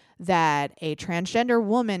athletes, that a transgender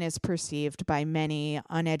woman is perceived by many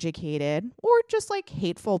uneducated or just like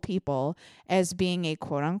hateful people as being a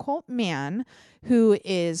quote unquote man who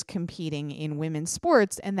is competing in women's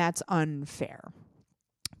sports. And that's unfair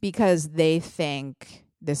because they think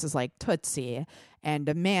this is like Tootsie and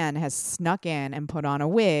a man has snuck in and put on a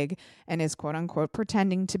wig and is quote unquote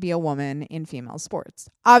pretending to be a woman in female sports.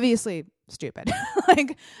 Obviously stupid,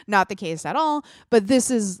 like not the case at all. But this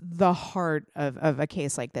is the heart of a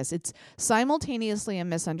case like this. It's simultaneously a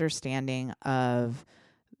misunderstanding of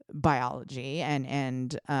biology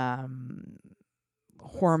and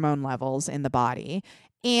hormone levels in the body,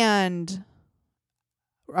 and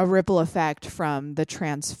a ripple effect from the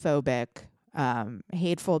transphobic,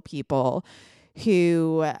 hateful people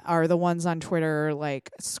who are the ones on Twitter like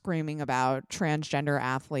screaming about transgender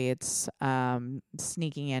athletes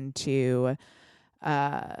sneaking into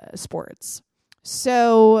sports.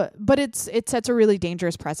 So, but it sets a really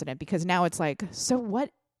dangerous precedent, because now it's like, so what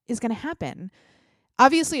is going to happen?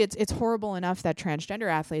 Obviously, it's horrible enough that transgender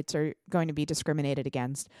athletes are going to be discriminated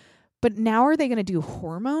against, but now are they going to do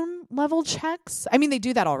hormone level checks? I mean, they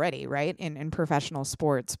do that already, right, in professional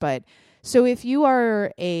sports. But so if you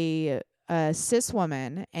are a a cis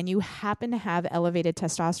woman and you happen to have elevated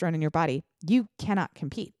testosterone in your body, you cannot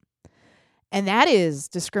compete. And that is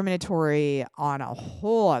discriminatory on a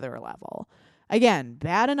whole other level. Again,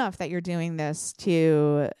 bad enough that you're doing this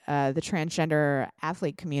to the transgender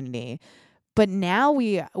athlete community. But now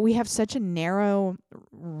we have such a narrow,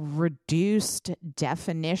 reduced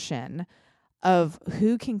definition of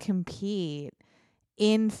who can compete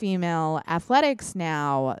in female athletics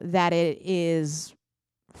now that it is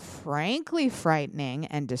frankly frightening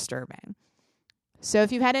and disturbing. So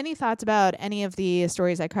if you've had any thoughts about any of the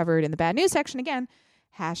stories I covered in the bad news section, again,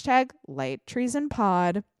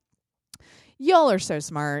 #LightTreasonPod. Y'all are so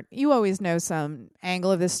smart. You always know some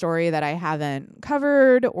angle of this story that I haven't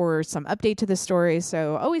covered or some update to the story.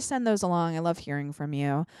 So always send those along. I love hearing from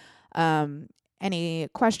you. Any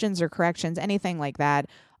questions or corrections, anything like that,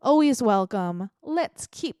 always welcome. Let's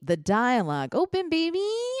keep the dialogue open, baby.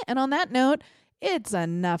 And on that note, it's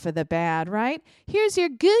enough of the bad, right? Here's your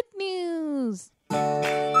good news.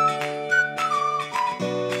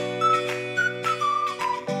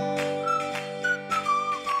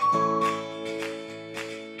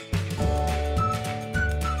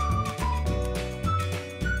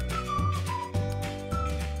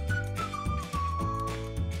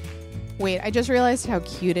 Wait, I just realized how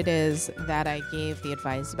cute it is that I gave the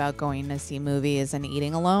advice about going to see movies and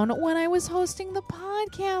eating alone when I was hosting the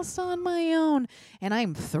podcast on my own. And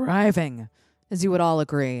I'm thriving, as you would all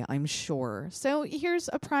agree, I'm sure. So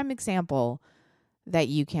here's a prime example that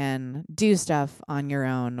you can do stuff on your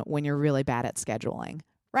own when you're really bad at scheduling,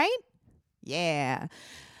 right? Yeah.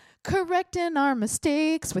 Correcting our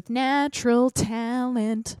mistakes with natural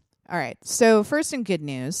talent. All right, so first in good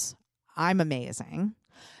news, I'm amazing.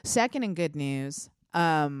 Second in good news,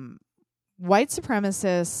 white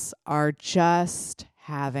supremacists are just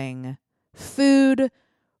having food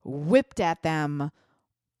whipped at them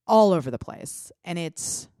all over the place. And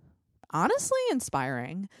it's honestly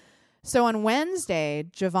inspiring. So on Wednesday,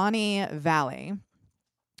 Giovanni Valley,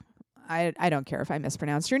 I don't care if I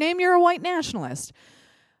mispronounced your name, you're a white nationalist.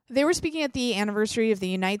 They were speaking at the anniversary of the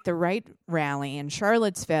Unite the Right rally in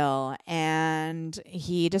Charlottesville, and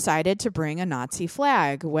he decided to bring a Nazi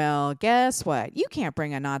flag. Well, guess what? You can't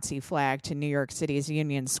bring a Nazi flag to New York City's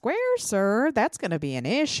Union Square, sir. That's going to be an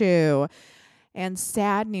issue. And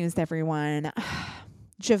sad news, everyone.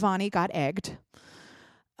 Giovanni got egged.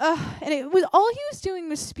 And it was all he was doing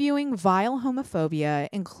was spewing vile homophobia,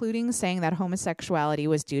 including saying that homosexuality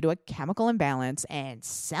was due to a chemical imbalance, and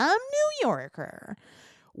some New Yorker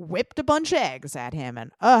whipped a bunch of eggs at him, and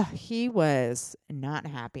he was not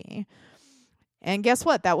happy. And guess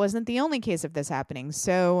what? That wasn't the only case of this happening.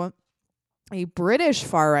 So a British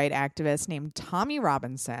far-right activist named Tommy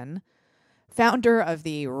Robinson, founder of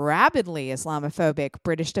the rabidly Islamophobic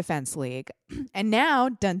British Defence League, and now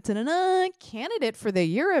candidate for the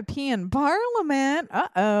European Parliament,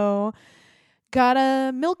 got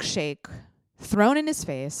a milkshake thrown in his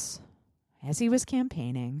face as he was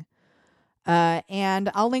campaigning. And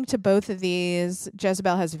I'll link to both of these.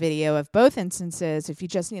 Jezebel has a video of both instances if you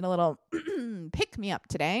just need a little pick me up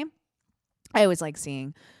today. I always like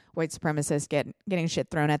seeing white supremacists getting shit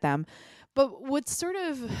thrown at them. But what's sort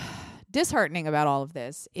of disheartening about all of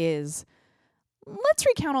this is, let's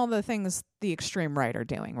recount all the things the extreme right are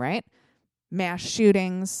doing, right? Mass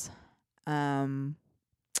shootings,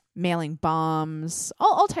 mailing bombs,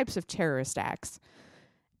 all types of terrorist acts.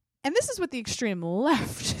 And this is what the extreme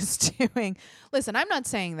left is doing. Listen, I'm not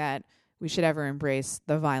saying that we should ever embrace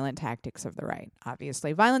the violent tactics of the right.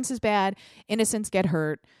 Obviously, violence is bad. Innocents get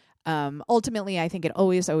hurt. Ultimately, I think it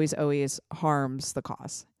always, always, always harms the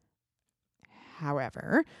cause.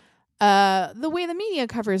 However, the way the media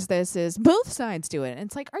covers this is both sides do it. And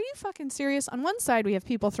it's like, are you fucking serious? On one side, we have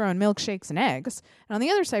people throwing milkshakes and eggs. And on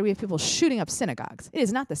the other side, we have people shooting up synagogues. It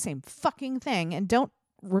is not the same fucking thing. And don't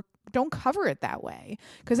cover it that way,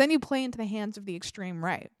 because then you play into the hands of the extreme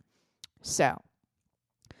right. So,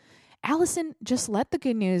 Allison, just let the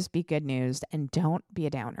good news be good news and don't be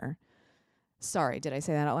a downer. Sorry, did I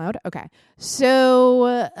say that out loud? Okay.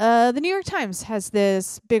 So, the New York Times has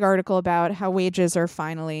this big article about how wages are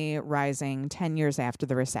finally rising 10 years after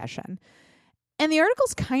the recession. And the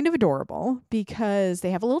article's kind of adorable because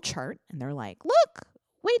they have a little chart and they're like, look,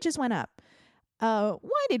 wages went up.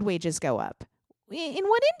 Why did wages go up? In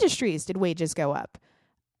what industries did wages go up?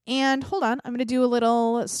 And hold on, I'm going to do a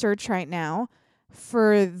little search right now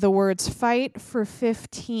for the words fight for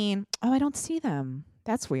 15. Oh, I don't see them.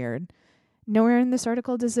 That's weird. Nowhere in this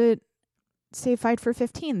article does it say fight for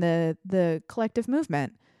 15, the collective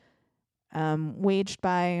movement waged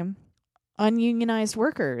by ununionized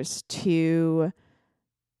workers to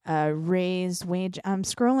raise wage. I'm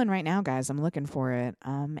scrolling right now, guys. I'm looking for it.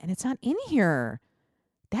 And it's not in here.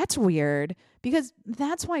 That's weird because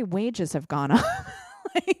that's why wages have gone up.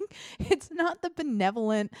 Like, it's not the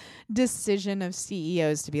benevolent decision of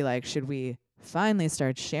CEOs to be like, should we finally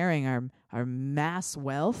start sharing our mass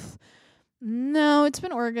wealth? No, it's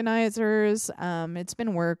been organizers. It's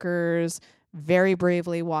been workers very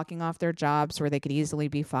bravely walking off their jobs where they could easily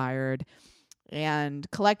be fired, and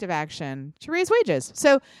collective action to raise wages.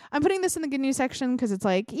 So I'm putting this in the good news section because it's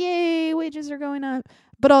like, yay, wages are going up.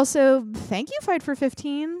 But also, thank you, Fight for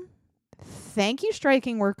 15. Thank you,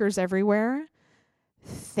 striking workers everywhere.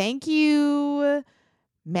 Thank you,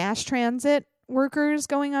 mass transit workers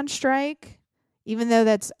going on strike. Even though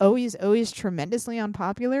that's always tremendously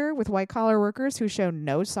unpopular with white-collar workers who show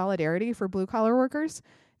no solidarity for blue-collar workers.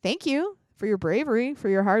 Thank you for your bravery, for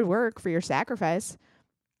your hard work, for your sacrifice.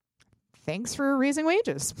 Thanks for raising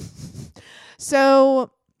wages.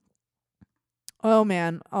 So, oh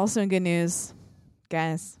man, also in good news,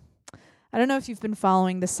 guys. I don't know if you've been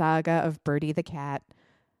following the saga of Birdie the cat.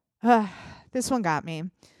 This one got me.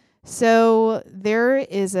 So there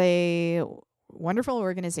is a wonderful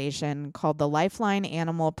organization called the Lifeline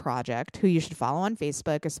Animal Project, who you should follow on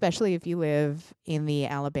Facebook, especially if you live in the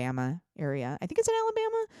Alabama area. I think it's in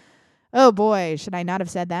Alabama. Oh boy, should I not have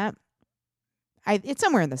said that? It's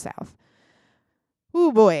somewhere in the South.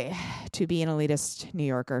 Ooh boy, to be an elitist New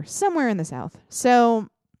Yorker, somewhere in the South. So,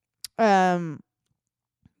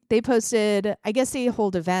 they posted, I guess they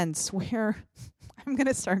hold events where I'm going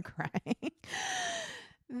to start crying.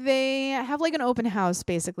 They have like an open house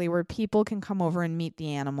basically where people can come over and meet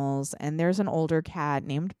the animals. And there's an older cat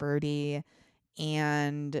named Birdie,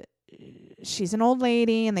 and she's an old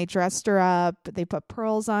lady, and they dressed her up. They put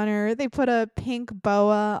pearls on her. They put a pink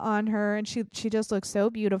boa on her, and she just looks so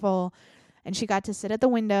beautiful. And she got to sit at the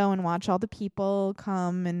window and watch all the people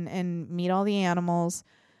come and meet all the animals.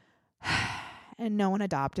 And no one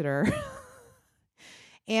adopted her.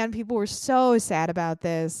 And people were so sad about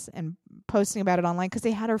this and posting about it online because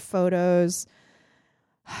they had her photos.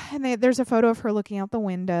 And there's a photo of her looking out the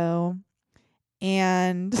window.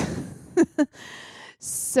 And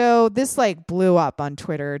so this like blew up on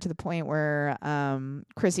Twitter to the point where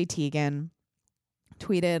Chrissy Teigen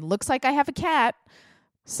tweeted, "Looks like I have a cat.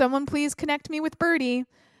 Someone please connect me with Birdie."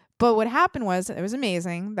 But what happened was, it was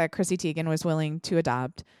amazing that Chrissy Teigen was willing to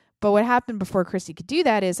adopt. But what happened before Chrissy could do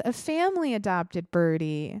that is a family adopted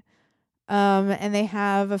Birdie. And they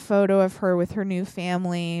have a photo of her with her new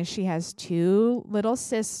family. She has 2 little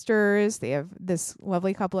sisters. This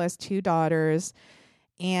lovely couple has 2 daughters.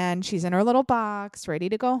 And she's in her little box, ready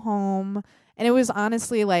to go home. And it was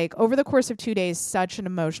honestly like, over the course of 2 days, such an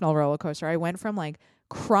emotional roller coaster. I went from like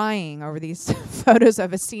crying over these photos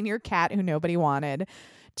of a senior cat who nobody wanted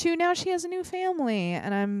to now she has a new family,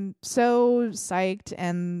 and I'm so psyched.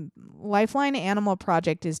 And Lifeline Animal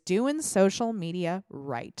Project is doing social media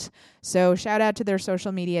right. So shout out to their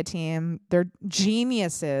social media team. They're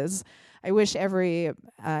geniuses. I wish every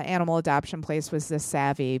animal adoption place was this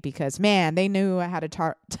savvy because, man, they knew how to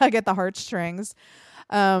tug at the heartstrings.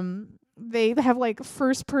 They have like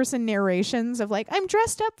first person narrations of like, I'm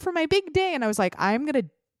dressed up for my big day. And I was like, I'm going to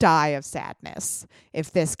die of sadness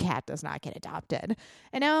if this cat does not get adopted.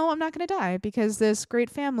 And now I'm not going to die because this great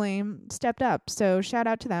family stepped up. So shout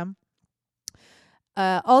out to them.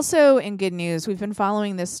 Also in good news, we've been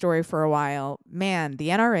following this story for a while. Man, the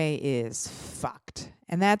NRA is fucked.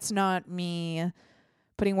 And that's not me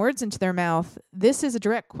putting words into their mouth. This is a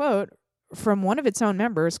direct quote from one of its own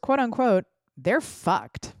members, quote unquote, "They're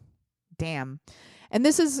fucked." Damn. And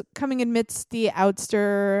this is coming amidst the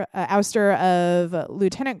ouster of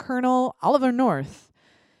Lieutenant Colonel Oliver North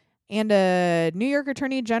and a New York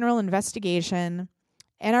Attorney General investigation.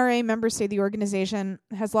 NRA members say the organization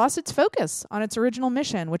has lost its focus on its original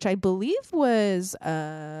mission, which I believe was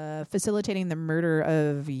facilitating the murder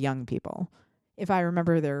of young people, if I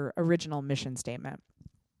remember their original mission statement.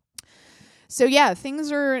 So yeah,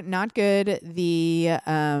 things are not good.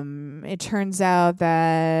 It turns out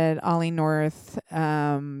that Ollie North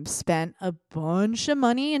spent a bunch of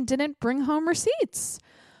money and didn't bring home receipts.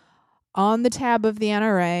 On the tab of the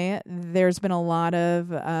NRA, there's been a lot of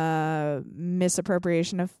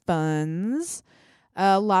misappropriation of funds,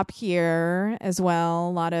 LaPierre as well,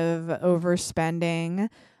 a lot of overspending.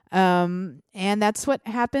 And that's what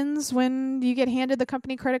happens when you get handed the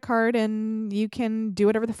company credit card and you can do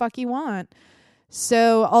whatever the fuck you want.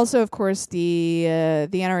 So also, of course, the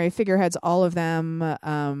NRA figureheads, all of them,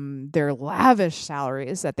 their lavish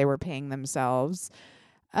salaries that they were paying themselves,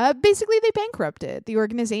 Basically, they bankrupted the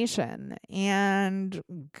organization. And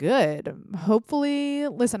good. Hopefully,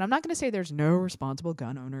 listen, I'm not going to say there's no responsible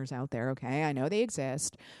gun owners out there, okay? I know they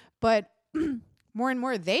exist. But more and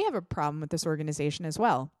more, they have a problem with this organization as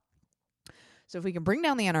well. So if we can bring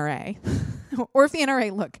down the NRA, or if the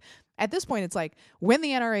NRA, look, at this point, it's like when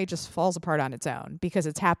the NRA just falls apart on its own, because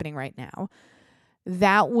it's happening right now,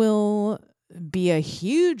 that will be a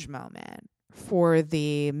huge moment for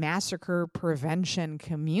the massacre prevention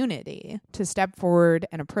community to step forward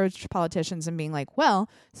and approach politicians and being like, well,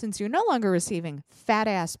 since you're no longer receiving fat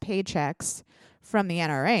ass paychecks from the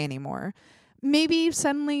NRA anymore, maybe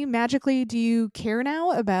suddenly, magically, do you care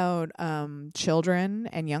now about children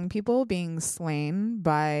and young people being slain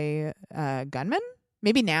by gunmen?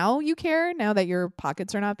 Maybe now you care, now that your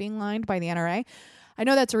pockets are not being lined by the NRA. I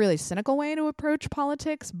know that's a really cynical way to approach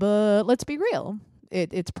politics, but let's be real.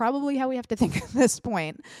 It's probably how we have to think at this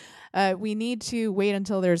point. We need to wait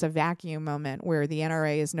until there's a vacuum moment where the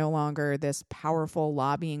NRA is no longer this powerful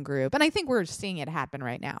lobbying group. And I think we're seeing it happen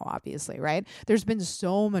right now, obviously, right? There's been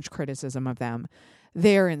so much criticism of them.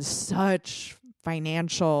 They're in such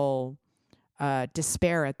financial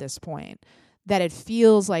despair at this point that it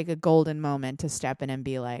feels like a golden moment to step in and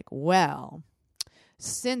be like, well,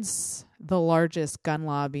 since the largest gun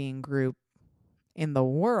lobbying group in the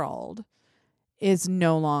world is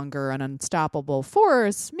no longer an unstoppable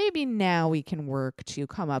force, maybe now we can work to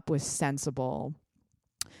come up with sensible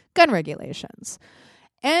gun regulations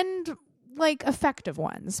and like effective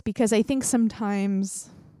ones, because I think sometimes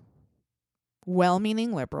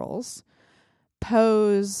well-meaning liberals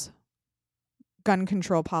pose gun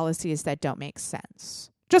control policies that don't make sense,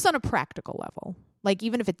 just on a practical level. Like,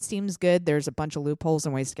 even if it seems good, there's a bunch of loopholes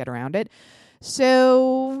and ways to get around it.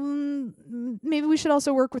 So maybe we should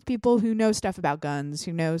also work with people who know stuff about guns,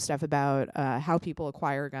 who know stuff about how people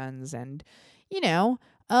acquire guns, and,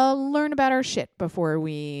 learn about our shit before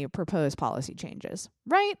we propose policy changes,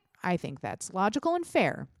 right? I think that's logical and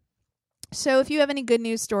fair. So if you have any good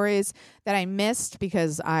news stories that I missed,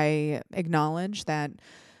 because I acknowledge that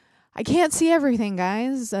I can't see everything,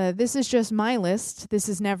 guys. This is just my list. This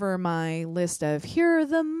is never my list of, here are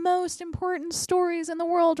the most important stories in the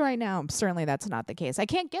world right now. Certainly that's not the case. I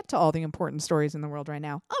can't get to all the important stories in the world right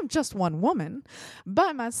now. I'm just one woman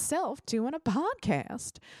by myself doing a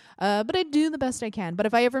podcast. But I do the best I can. But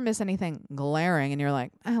if I ever miss anything glaring and you're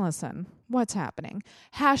like, Allison, what's happening?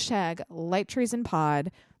 #LightTreasonPod.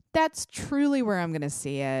 That's truly where I'm going to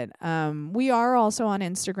see it. We are also on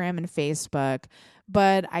Instagram and Facebook,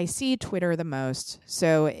 but I see Twitter the most.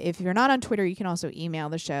 So if you're not on Twitter, you can also email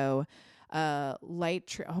the show. Oh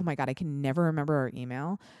my God, I can never remember our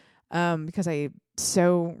email because I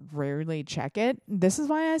so rarely check it. This is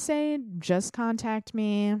why I say just contact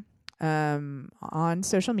me on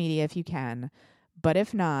social media if you can. But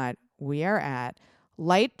if not, we are at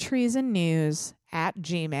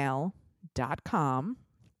lighttreasonnews@gmail.com.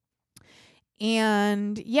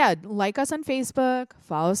 And yeah, like us on Facebook,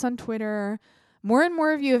 follow us on Twitter. More and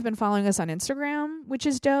more of you have been following us on Instagram, which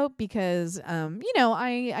is dope because, I'm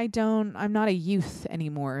not a youth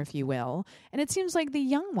anymore, if you will. And it seems like the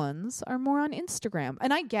young ones are more on Instagram.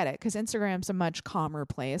 And I get it, because Instagram's a much calmer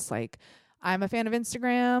place. Like, I'm a fan of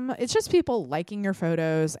Instagram. It's just people liking your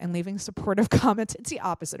photos and leaving supportive comments. It's the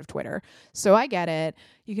opposite of Twitter. So I get it.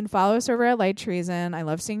 You can follow us over at Light Treason. I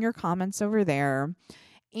love seeing your comments over there.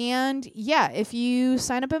 And yeah, if you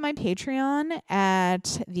sign up at my Patreon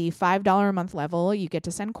at the $5 a month level, you get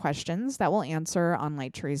to send questions that we'll answer on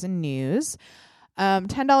Light Treason News.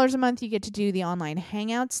 $10 a month, you get to do the online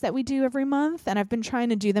hangouts that we do every month. And I've been trying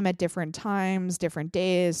to do them at different times, different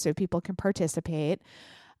days, so people can participate.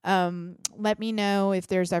 Let me know if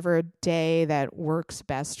there's ever a day that works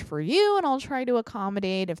best for you, and I'll try to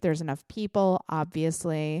accommodate if there's enough people,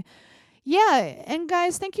 obviously. Yeah, and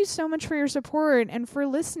guys, thank you so much for your support and for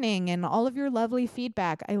listening and all of your lovely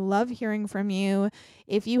feedback. I love hearing from you.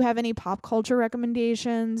 If you have any pop culture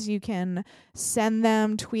recommendations, you can send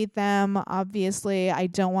them, tweet them. Obviously, I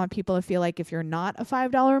don't want people to feel like if you're not a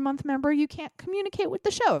 $5 a month member, you can't communicate with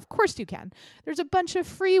the show. Of course you can. There's a bunch of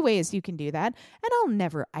free ways you can do that, and I'll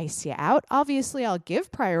never ice you out. Obviously, I'll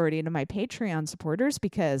give priority to my Patreon supporters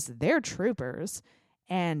because they're troopers,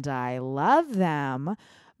 and I love them.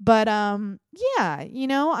 But, yeah,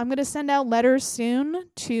 I'm going to send out letters soon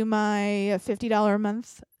to my $50 a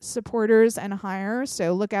month supporters and higher,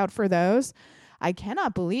 so look out for those. I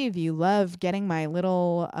cannot believe you love getting my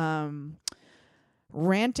little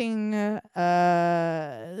ranting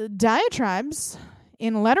diatribes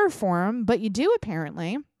in letter form, but you do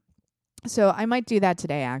apparently. So I might do that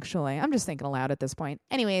today, actually. I'm just thinking aloud at this point.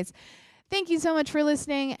 Anyways, Thank you so much for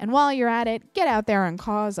listening, and while you're at it, get out there and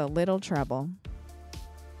cause a little trouble.